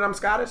know that I'm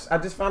Scottish, I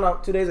just found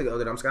out 2 days ago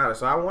that I'm Scottish,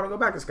 so I want to go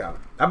back to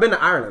Scotland. I've been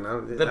to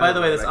Ireland. By the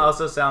way, this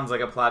also sounds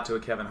like a plot to a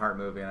Kevin Hart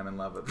movie, and I'm in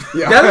love with it.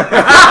 Yeah.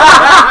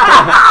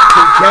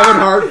 Kevin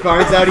Hart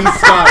finds out he's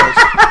Scottish,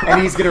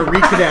 and he's going to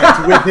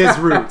reconnect with his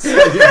roots.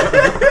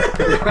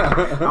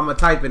 I'm going to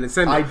type it and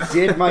send it. I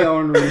did my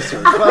own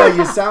research. Well,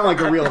 you sound like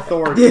a real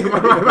authority.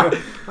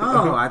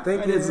 I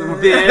think it's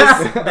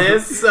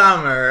this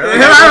summer.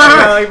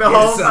 Like the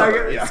whole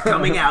fucking... It's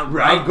coming out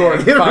Rob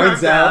Gordon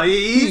finds out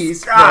he's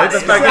Scottish.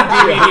 The fucking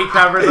DVD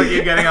covers like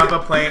you getting off a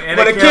plane in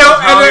a kilt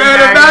and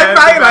a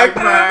backpack like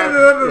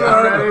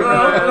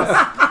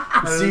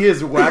see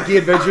his wacky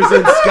adventures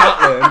in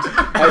Scotland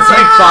as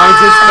he finds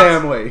his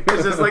family.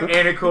 It's just like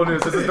Anna Cool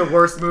News. This is the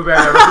worst movie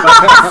I've ever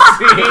fucking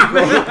seen.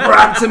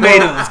 Rotten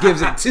Tomatoes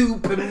gives it 2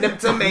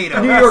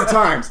 tomatoes. New York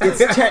Times. It's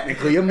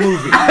technically a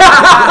movie.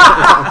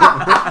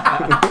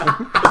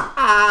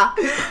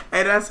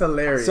 Hey, that's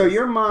hilarious. So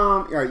your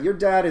mom, your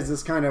dad is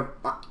this kind of.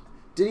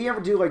 Did he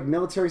ever do like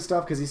military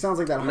stuff? Because he sounds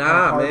like that.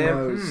 Nah,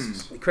 man.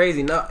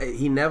 Crazy. No,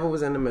 he never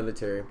was in the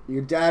military.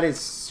 Your dad is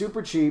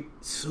super cheap.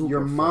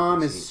 Your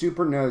mom is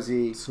super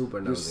nosy.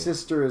 Your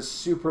sister is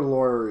super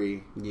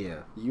lawyery. Yeah.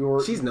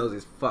 She's nosy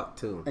as fuck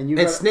too. And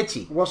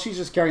snitchy. Well, she's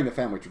just carrying the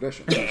family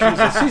tradition.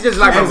 She's just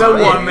like a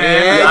woman.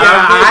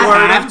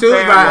 I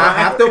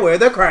have to wear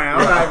the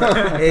crown.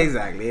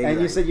 Exactly. And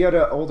you said you had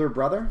an older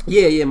brother?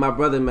 Yeah. My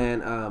brother,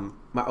 man.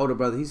 My older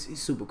brother. He's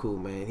super cool,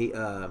 man.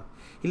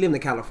 He lived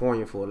in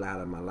California for a lot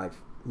of my life.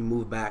 He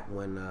moved back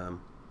when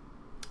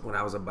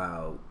I was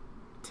about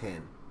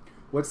 10.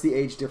 What's the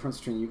age difference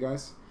between you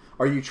guys?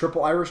 Are you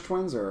triple Irish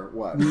twins or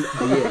what?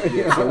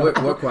 Yeah. So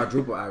we're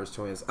quadruple Irish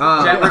twins.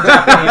 We're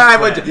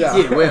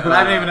Japanese twins.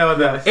 I don't even know what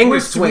that is.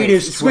 English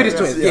twins. Swedish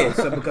twins. Yeah.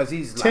 So because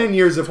he's like 10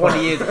 years apart.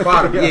 20 years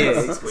apart.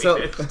 Yeah.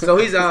 So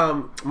he's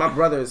my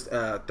brother's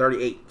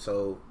 38.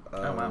 So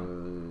a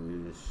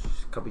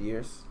couple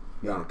years.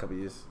 Yeah, a couple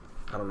years.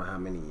 I don't know how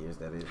many years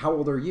that is. How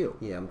old are you?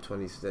 Yeah, I'm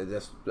 20.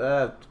 That's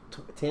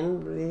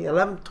 10,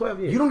 11, 12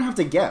 years. You don't have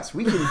to guess.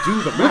 We can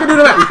do them. We can do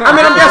that. I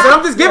mean, I'm guessing.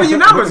 I'm just giving you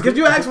numbers because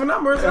you asked for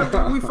numbers.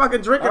 We fucking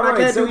drinking. Right, I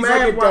can't so do he's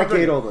math. like a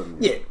decade older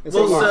than you. Yeah.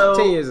 So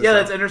 10 years. Yeah,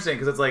 that's interesting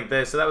because it's like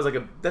this. So that was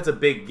that's a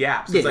big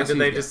gap. So it's like, did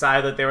they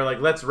decide that they were like,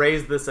 let's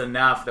raise this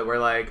enough that we're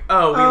like, we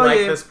like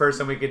this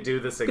person, we could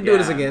do this again. We could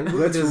do this again.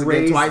 Let's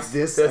raise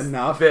this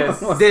enough.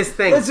 This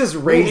thing. Let's just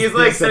raise this. He's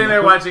like sitting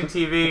there watching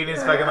TV and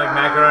he's fucking like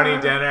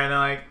macaroni dinner and they're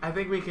like, I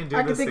think we can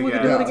do this again. We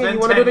can do it again.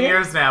 It's been 10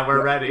 years now.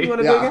 We're ready. You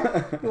want to do it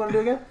again? You want to do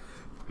it again?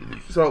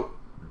 So,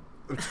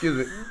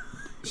 excuse me,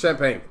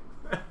 champagne.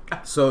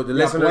 So the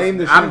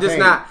listeners, I'm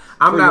not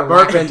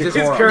burping. Just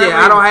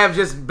I don't have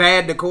just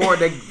bad decor.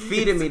 They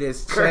feeding me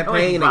this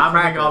champagne and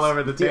crackers all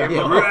over the table.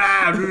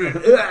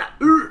 Yeah.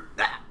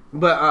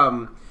 But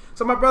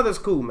so my brother's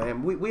cool,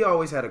 man. We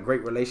always had a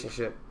great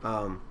relationship.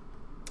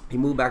 He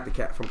moved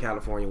back from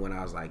California when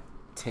I was like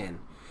 10,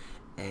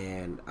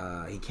 and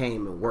he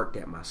came and worked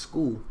at my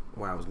school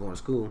where I was going to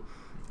school.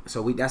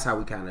 So that's how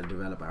we kind of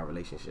developed our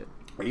relationship.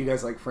 Are you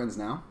guys like friends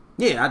now?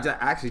 Yeah,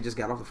 I actually just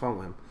got off the phone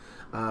with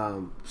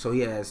him. So he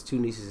has 2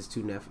 nieces,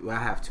 2 nephews. Well, I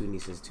have 2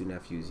 nieces, 2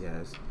 nephews. He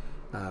has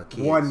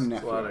kids. 1 nephew.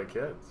 That's a lot of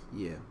kids.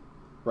 Yeah.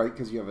 Right,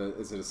 because you have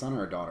is it a son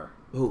or a daughter?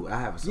 Who? I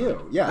have a son.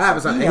 You? Yeah. I have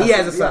a son. He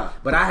has a son. Yeah.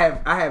 But I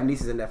have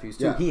nieces and nephews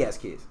too. Yeah. He has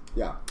kids.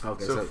 Yeah.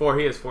 Okay. So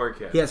he has 4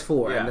 kids. He has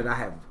 4, and then I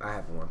have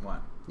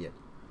 1. Yeah.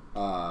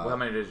 Well, how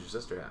many does your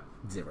sister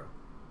have? 0.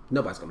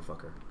 Nobody's gonna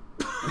fuck her.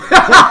 Oh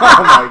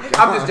my God.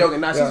 I'm just joking.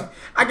 Nah,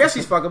 I guess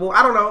she's fuckable.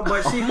 I don't know,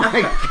 but she. Oh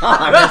my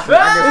God.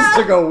 This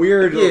took a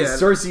weird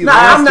Cersei.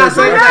 I'm not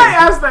saying I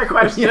asked that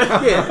question.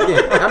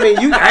 Yeah. I mean,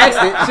 you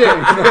asked it. Shit.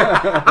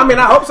 I mean,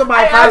 I hope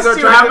somebody finds her.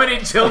 How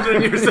many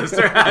children your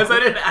sister has? I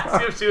didn't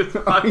ask you if she was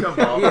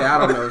fuckable. Yeah, I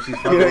don't know if she's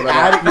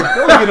fuckable. You're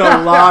filling in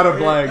a lot of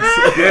blanks.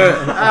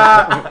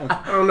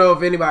 I don't know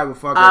if anybody would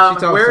fuck her.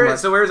 So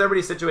where's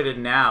everybody situated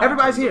now?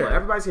 Everybody's here.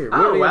 Everybody's here.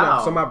 Oh,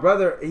 wow. So my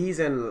brother, he's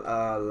in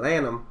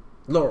Lanham.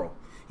 Laurel.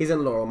 He's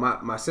in Laurel.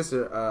 My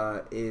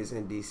sister is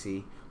in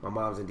DC. My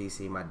mom's in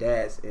DC. My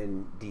dad's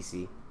in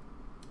DC.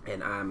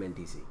 And I'm in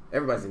DC.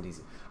 Everybody's in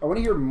DC. I want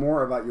to hear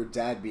more about your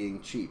dad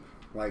being cheap.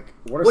 Like,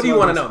 what do you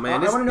want to know, man?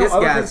 This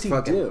guy's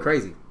fucking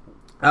crazy.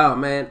 Oh,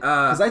 man.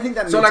 Because I think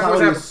that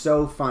mentality is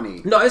so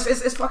funny. No,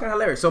 it's fucking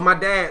hilarious. So my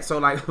dad,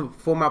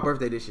 for my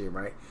birthday this year,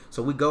 right?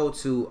 So we go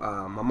to,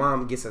 my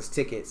mom gets us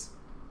tickets.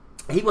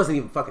 He wasn't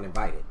even fucking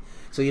invited.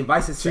 So he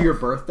invites us to your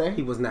birthday.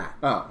 He was not.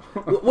 Oh,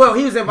 well,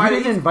 he was invited.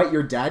 You didn't invite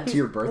your dad to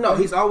your birthday. No,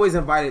 he's always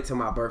invited to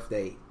my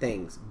birthday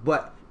things,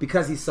 but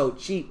because he's so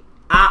cheap,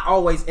 I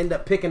always end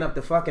up picking up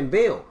the fucking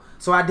bill.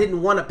 So I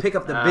didn't want to pick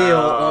up the bill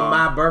on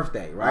my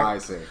birthday, right? I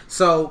see.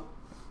 So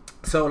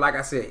like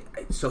I said,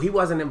 so he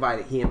wasn't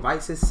invited. He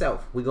invites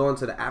himself. We go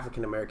into the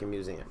African American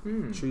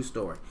Museum. True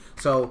story.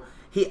 So.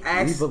 He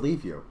asked. We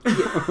believe you.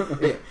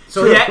 Yeah.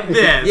 So get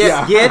this.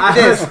 Yeah. Get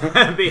this.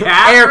 The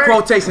air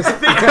quotations.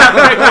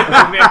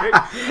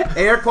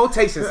 Air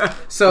quotations.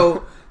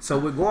 So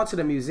we're going to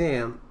the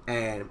museum,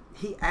 and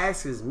he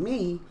asks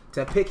me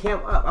to pick him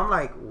up. I'm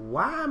like,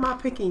 why am I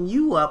picking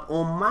you up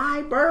on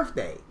my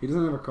birthday? He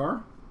doesn't have a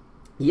car?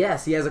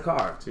 Yes, he has a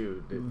car.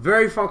 Dude.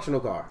 Very functional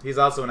car. He's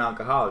also an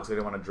alcoholic, so he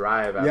didn't want to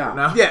drive after. Yeah.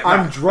 No? Yeah,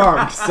 I'm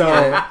drunk, so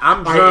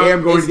I'm drunk. I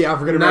am going to the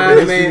African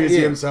American History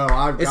Museum, so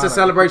it's a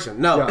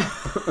celebration. No.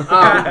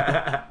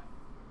 Yeah.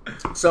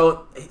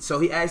 So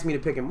he asked me to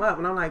pick him up,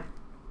 and I'm like,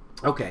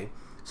 okay.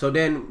 So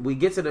then we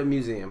get to the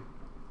museum,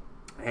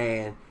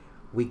 and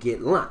we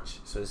get lunch.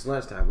 So it's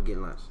lunchtime. We get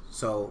lunch.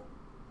 So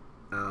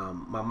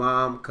my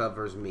mom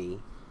covers me.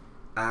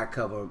 I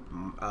cover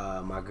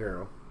my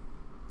girl.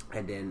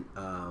 And then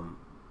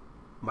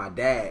my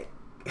dad,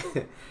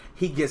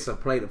 he gets a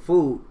plate of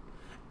food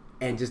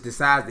and just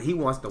decides that he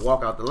wants to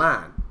walk out the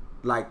line.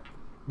 Like,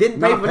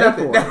 didn't pay for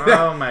nothing.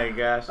 Oh my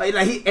gosh!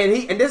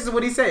 And this is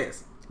what he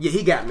says. Yeah,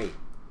 he got me.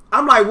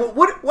 I'm like,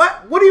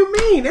 what do you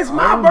mean? It's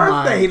my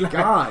birthday. My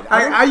God.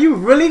 Are you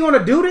really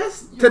gonna do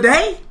this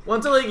today? Well,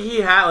 until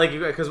he had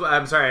because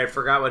I'm sorry, I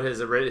forgot what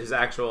his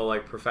actual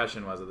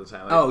profession was at the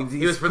time.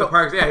 He was for the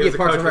parks. Yeah, he was a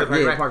coach for the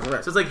parks. Parks and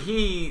Rec. So it's like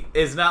he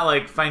is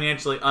not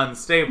financially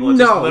unstable. It's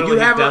no, you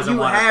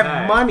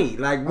have money.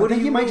 Like, what do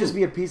you might just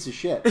be a piece of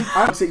shit.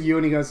 I looks at you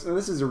and he goes, "Oh,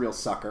 this is a real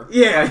sucker."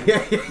 Yeah.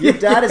 Your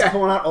dad is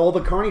pulling out all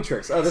the carny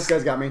tricks. Oh, this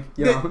guy's got me.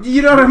 You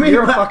know what I mean?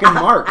 You're a fucking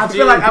mark. I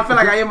feel like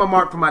I am a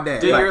mark for my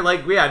dad.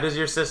 Does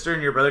your sister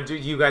and your brother? Do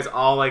you guys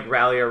all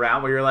rally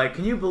around where you're like,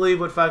 can you believe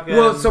what fucking?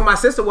 Well, so my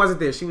sister wasn't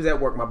there. She was at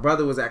work. My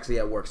brother was actually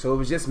at work. So it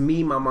was just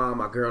me, my mom,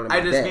 my girl, and my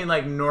dad. I just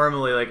mean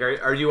normally,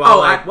 are you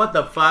all what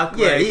the fuck?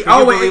 Yeah, he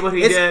always believe what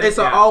he did. It's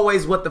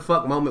always what the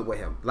fuck moment with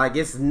him. Like,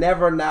 it's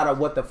never not a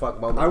what the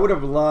fuck moment. I would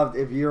have loved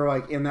if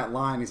you're in that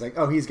line. He's like,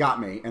 oh, he's got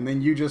me, and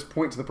then you just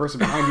point to the person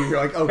behind you. You're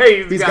like, oh,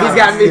 hey, he's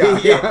got me.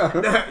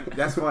 Yeah.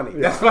 That's funny.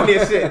 That's funny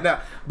as shit. No.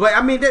 But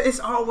I mean,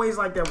 it's always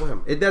like that with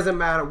him. It doesn't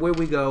matter where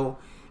we go.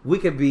 We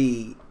could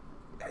be.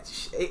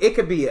 It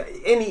could be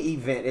any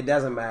event. It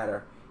doesn't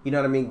matter. You know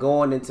what I mean?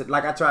 Going into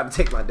I tried to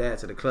take my dad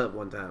to the club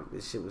one time.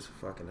 This shit was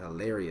fucking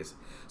hilarious.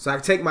 So I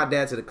take my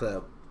dad to the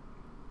club.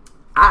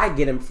 I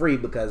get him free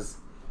because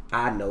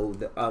I know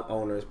the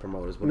owners,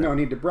 promoters, whatever. No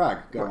need to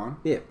brag. Go on.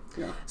 Yeah.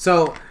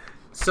 So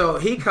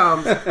he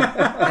comes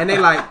and they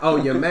like, oh,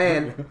 your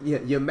man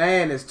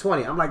is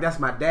 20. I'm like, that's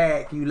my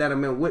dad. Can you let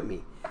him in with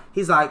me?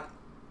 He's like,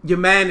 your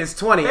man is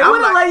 20. They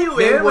wouldn't let you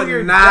in. They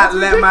would not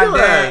let my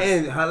dad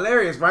in.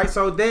 Hilarious, right?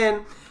 So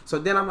then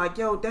I'm like,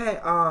 yo,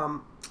 Dad,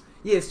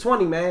 yeah, it's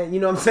 20, man. You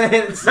know what I'm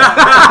saying? So,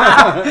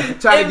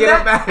 trying to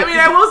get it back. I mean,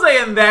 I will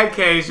say in that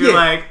case, you're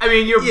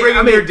you're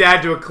bringing your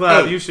dad to a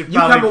club. You should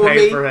probably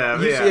pay for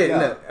him.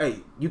 Look, hey,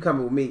 you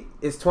coming with me?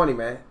 It's 20,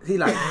 man. He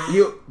like,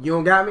 you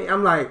don't got me?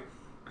 I'm like,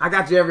 I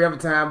got you every other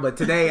time, but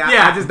today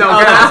I just don't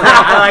got you.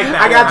 I like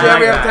that. I got you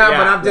every other time,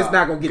 but I'm just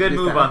not gonna get good you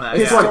this move time. on that.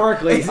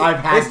 Historically, I've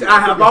had you. I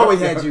have always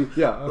had you.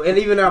 Yeah. And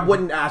even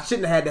though I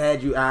shouldn't have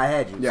had you. I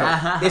had you.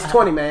 Yeah. So it's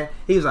 20, man.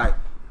 He was like,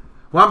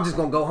 well, I'm just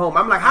gonna go home.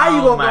 I'm like, how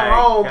you gonna go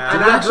home? God.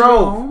 And I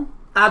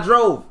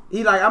drove.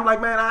 I'm like,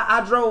 man,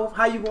 I drove.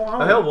 How you going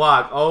home? He'll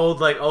walk.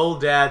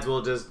 Old dads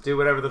will just do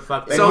whatever the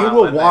fuck they want. So he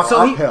will walk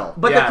uphill.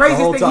 But the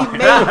craziest thing,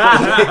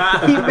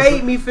 he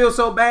made me feel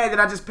so bad that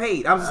I just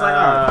paid. I was just like,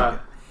 all right, fuck it.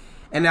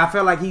 And I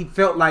felt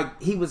like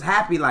he was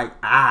happy,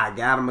 I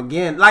got him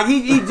again. Like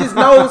he just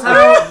knows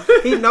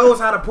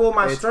how to pull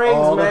my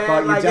strings,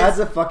 man. Your dad's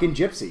a fucking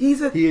gypsy.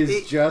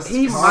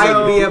 He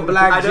might be a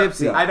black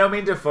gypsy. I don't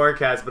mean to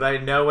forecast, but I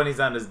know when he's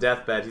on his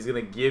deathbed, he's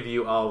gonna give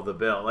you all of the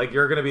bill. Like,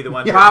 you're gonna be the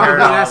one to inherit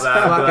all that's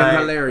that. Fucking like,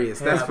 hilarious.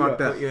 That's fucked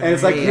up. And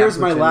it's like, here's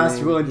my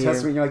last will and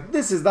testament. You're like,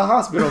 this is the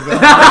hospital bill.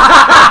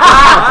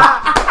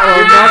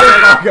 Oh,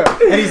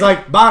 motherfucker. And he's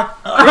like, bye.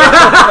 And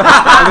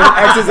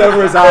then X's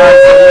over his eyes.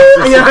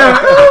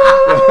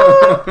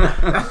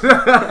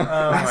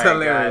 That's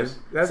hilarious.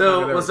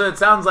 So it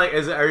sounds like,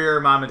 are your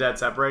mom and dad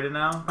separated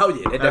now? Oh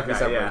yeah, they're definitely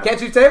separated. Yeah.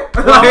 Can't you tell?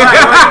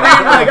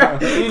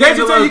 Can't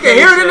you tell? You can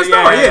hear it in the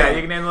story. Yeah, you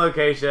can name the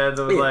locations.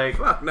 It was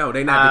fuck no,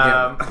 they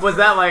not together.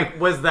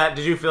 Was that?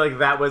 Did you feel like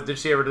that was? Did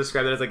she ever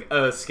describe it as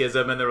a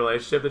schism in the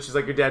relationship? That she's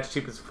like, your dad's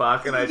cheap as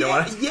fuck, and I don't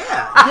want to.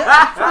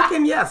 Yeah,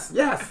 fucking yes.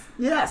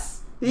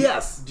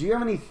 Do you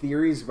have any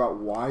theories about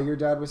why your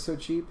dad was so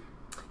cheap?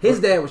 His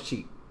dad was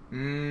cheap.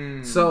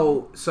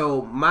 So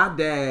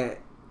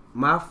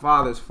my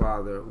father's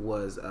father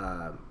was.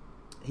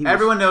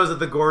 Everyone knows that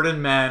the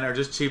Gordon men are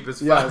just cheap as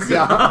fuck.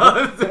 Yes,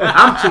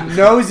 I'm cheap.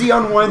 Nosy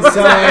on one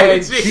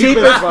side, cheap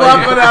as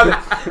fuck on the other.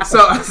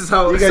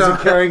 So you guys are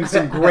carrying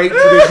some great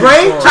traditions.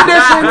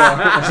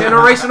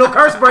 Generational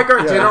curse breaker.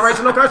 Yes.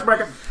 Generational curse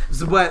breaker.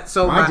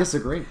 I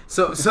disagree.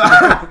 So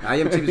I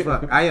am cheap as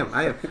fuck. I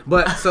am.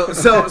 But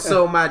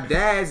so my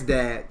dad's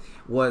dad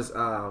was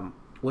a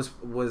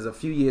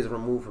few years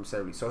removed from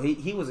slavery. So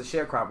he was a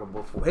sharecropper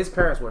before. His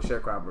parents were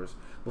sharecroppers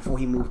before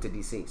he moved to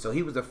D.C. So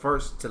he was the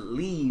first to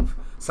leave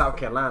South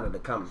Carolina to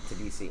come to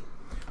D.C.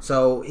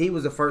 So he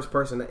was the first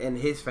person in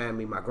his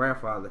family, my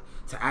grandfather,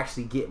 to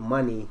actually get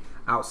money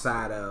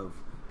outside of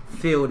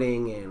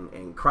fielding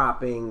and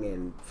cropping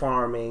and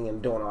farming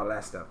and doing all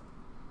that stuff.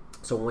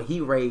 So when he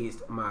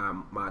raised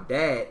my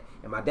dad,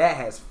 and my dad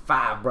has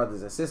 5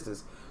 brothers and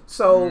sisters,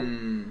 so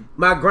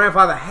my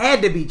grandfather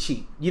had to be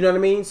cheap. You know what I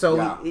mean?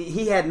 So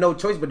he had no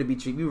choice but to be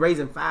cheap. We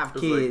raising 5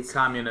 kids. Like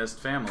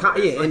communist family.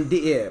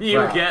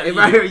 You get a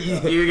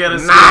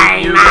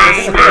nine.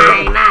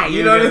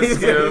 You know what I mean?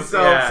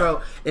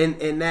 So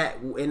in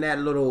that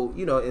little,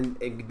 you know, in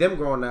them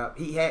growing up,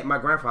 my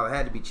grandfather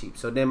had to be cheap.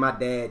 So then my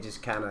dad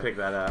just kind of picked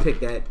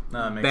that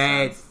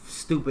bad,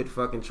 stupid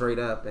fucking trade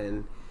up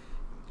and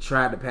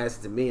tried to pass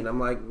it to me, and I'm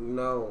like,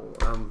 no,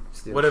 I'm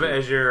still. What about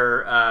as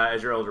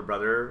your older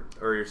brother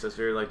or your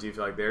sister? Like, do you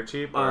feel like they're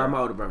cheap? My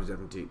older brother's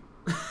definitely cheap.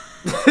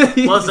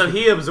 Well, so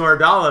he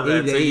absorbed all of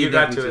it, so you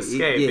got to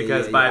escape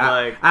because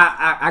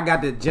I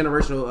got the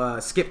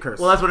generational skip curse.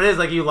 Well, that's what it is.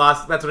 Like you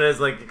lost. That's what it is.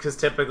 Like because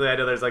typically I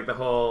know there's like the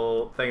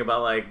whole thing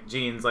about like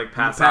genes like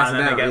pass on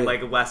and they get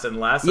like less and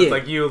less. So it's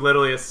like you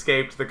literally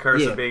escaped the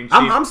curse of being cheap.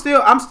 I'm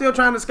still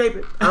trying to escape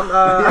it.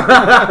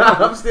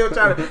 I'm still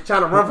trying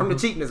to run from the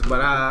cheapness, but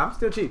I'm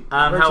still cheap.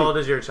 How old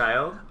is your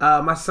child?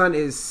 My son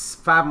is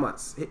 5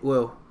 months. 5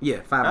 months. He's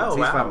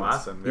 5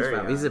 months. Awesome.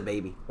 He's a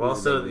baby. Well,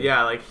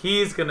 like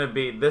he's gonna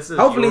be. This is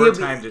your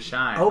time to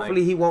shine.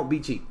 Hopefully he won't be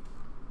cheap.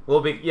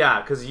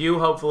 Because you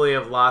hopefully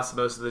have lost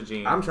most of the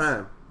genes. I'm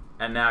trying.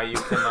 And now you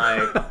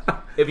can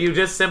if you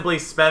just simply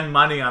spend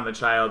money on the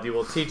child, you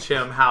will teach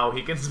him how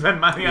he can spend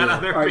money on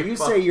other people. You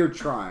say you're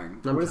trying.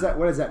 What does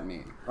that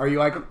mean? Are you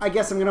like, I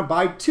guess I'm going to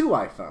buy 2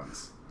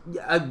 iPhones?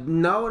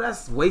 No,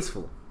 that's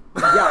wasteful.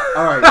 Yeah,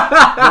 all right.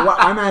 But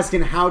I'm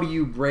asking, how do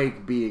you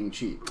break being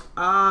cheap?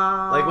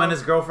 Like when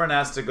his girlfriend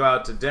asks to go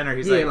out to dinner,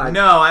 he's like,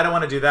 no, I don't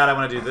want to do that. I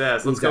want to do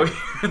this. Let's go here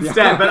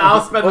instead. But I'll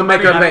spend the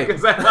money on it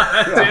because I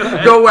want to do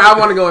it. Go where I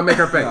want to go and make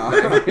her pay.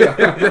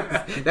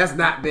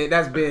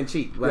 That's being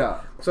cheap.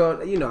 But,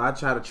 so I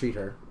try to treat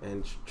her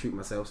and treat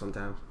myself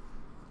sometimes,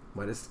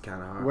 but it's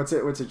kind of hard.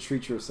 What's a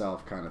treat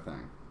yourself kind of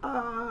thing?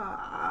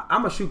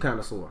 I'm a shoe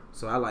connoisseur,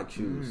 so I like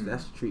shoes.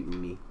 That's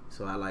treating me.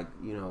 So I like,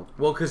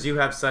 Well, because you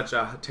have such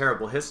a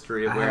terrible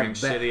history of wearing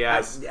shitty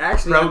ass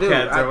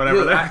pro-keds or whatever.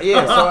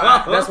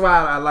 So that's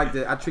why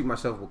I treat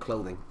myself with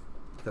clothing.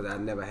 Because I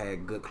never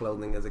had good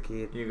clothing as a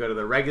kid. You go to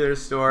the regular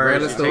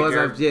stores.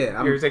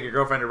 You take your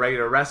girlfriend to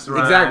regular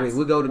restaurants. Exactly.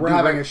 We're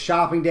having a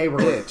shopping day. We're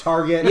going to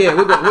Target. Yeah,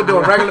 we're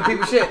doing regular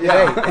people shit.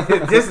 Yeah. Hey,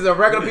 this is a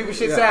regular people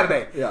shit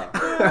Saturday.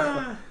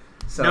 Yeah.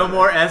 So, no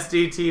more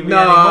SDTV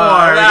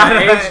anymore.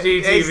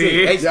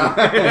 HDTV.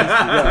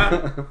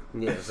 HD.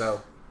 Yeah.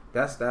 So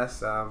that's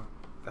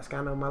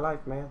kind of my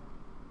life, man.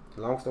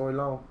 Long story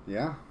long.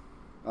 Yeah.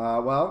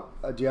 Do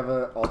you have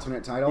an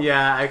alternate title?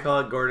 Yeah, I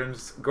call it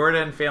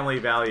Gordon Family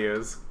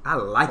Values. I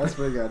like That's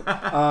pretty good.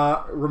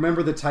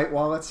 Remember the tight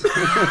wallets? What's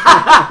the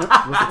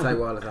tight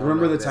wallet?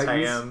 Remember the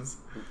Titans?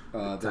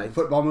 The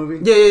football movie?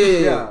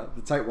 Yeah.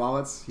 The tight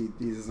wallets. He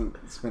doesn't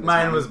spend his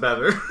Mine money. was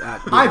better.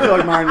 I feel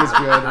like mine was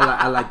good.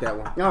 I like that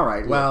one. All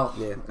right. Well,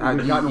 you've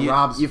gotten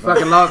Rob's. You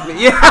fucking lost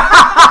me.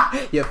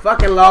 Yeah. You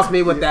fucking lost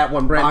me with that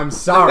one, Brent. I'm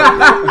sorry. All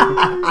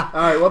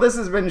right. Well, this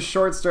has been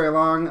Short Story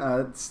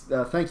Long.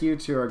 Thank you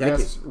to our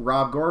guest,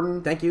 Rob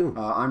Gordon. Thank you.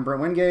 I'm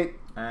Brent Wingate.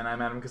 And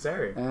I'm Adam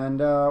Kasari. And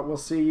we'll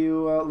see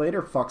you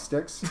later, fuck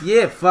sticks.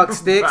 Yeah, fuck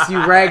sticks, you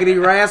raggedy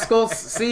rascals. See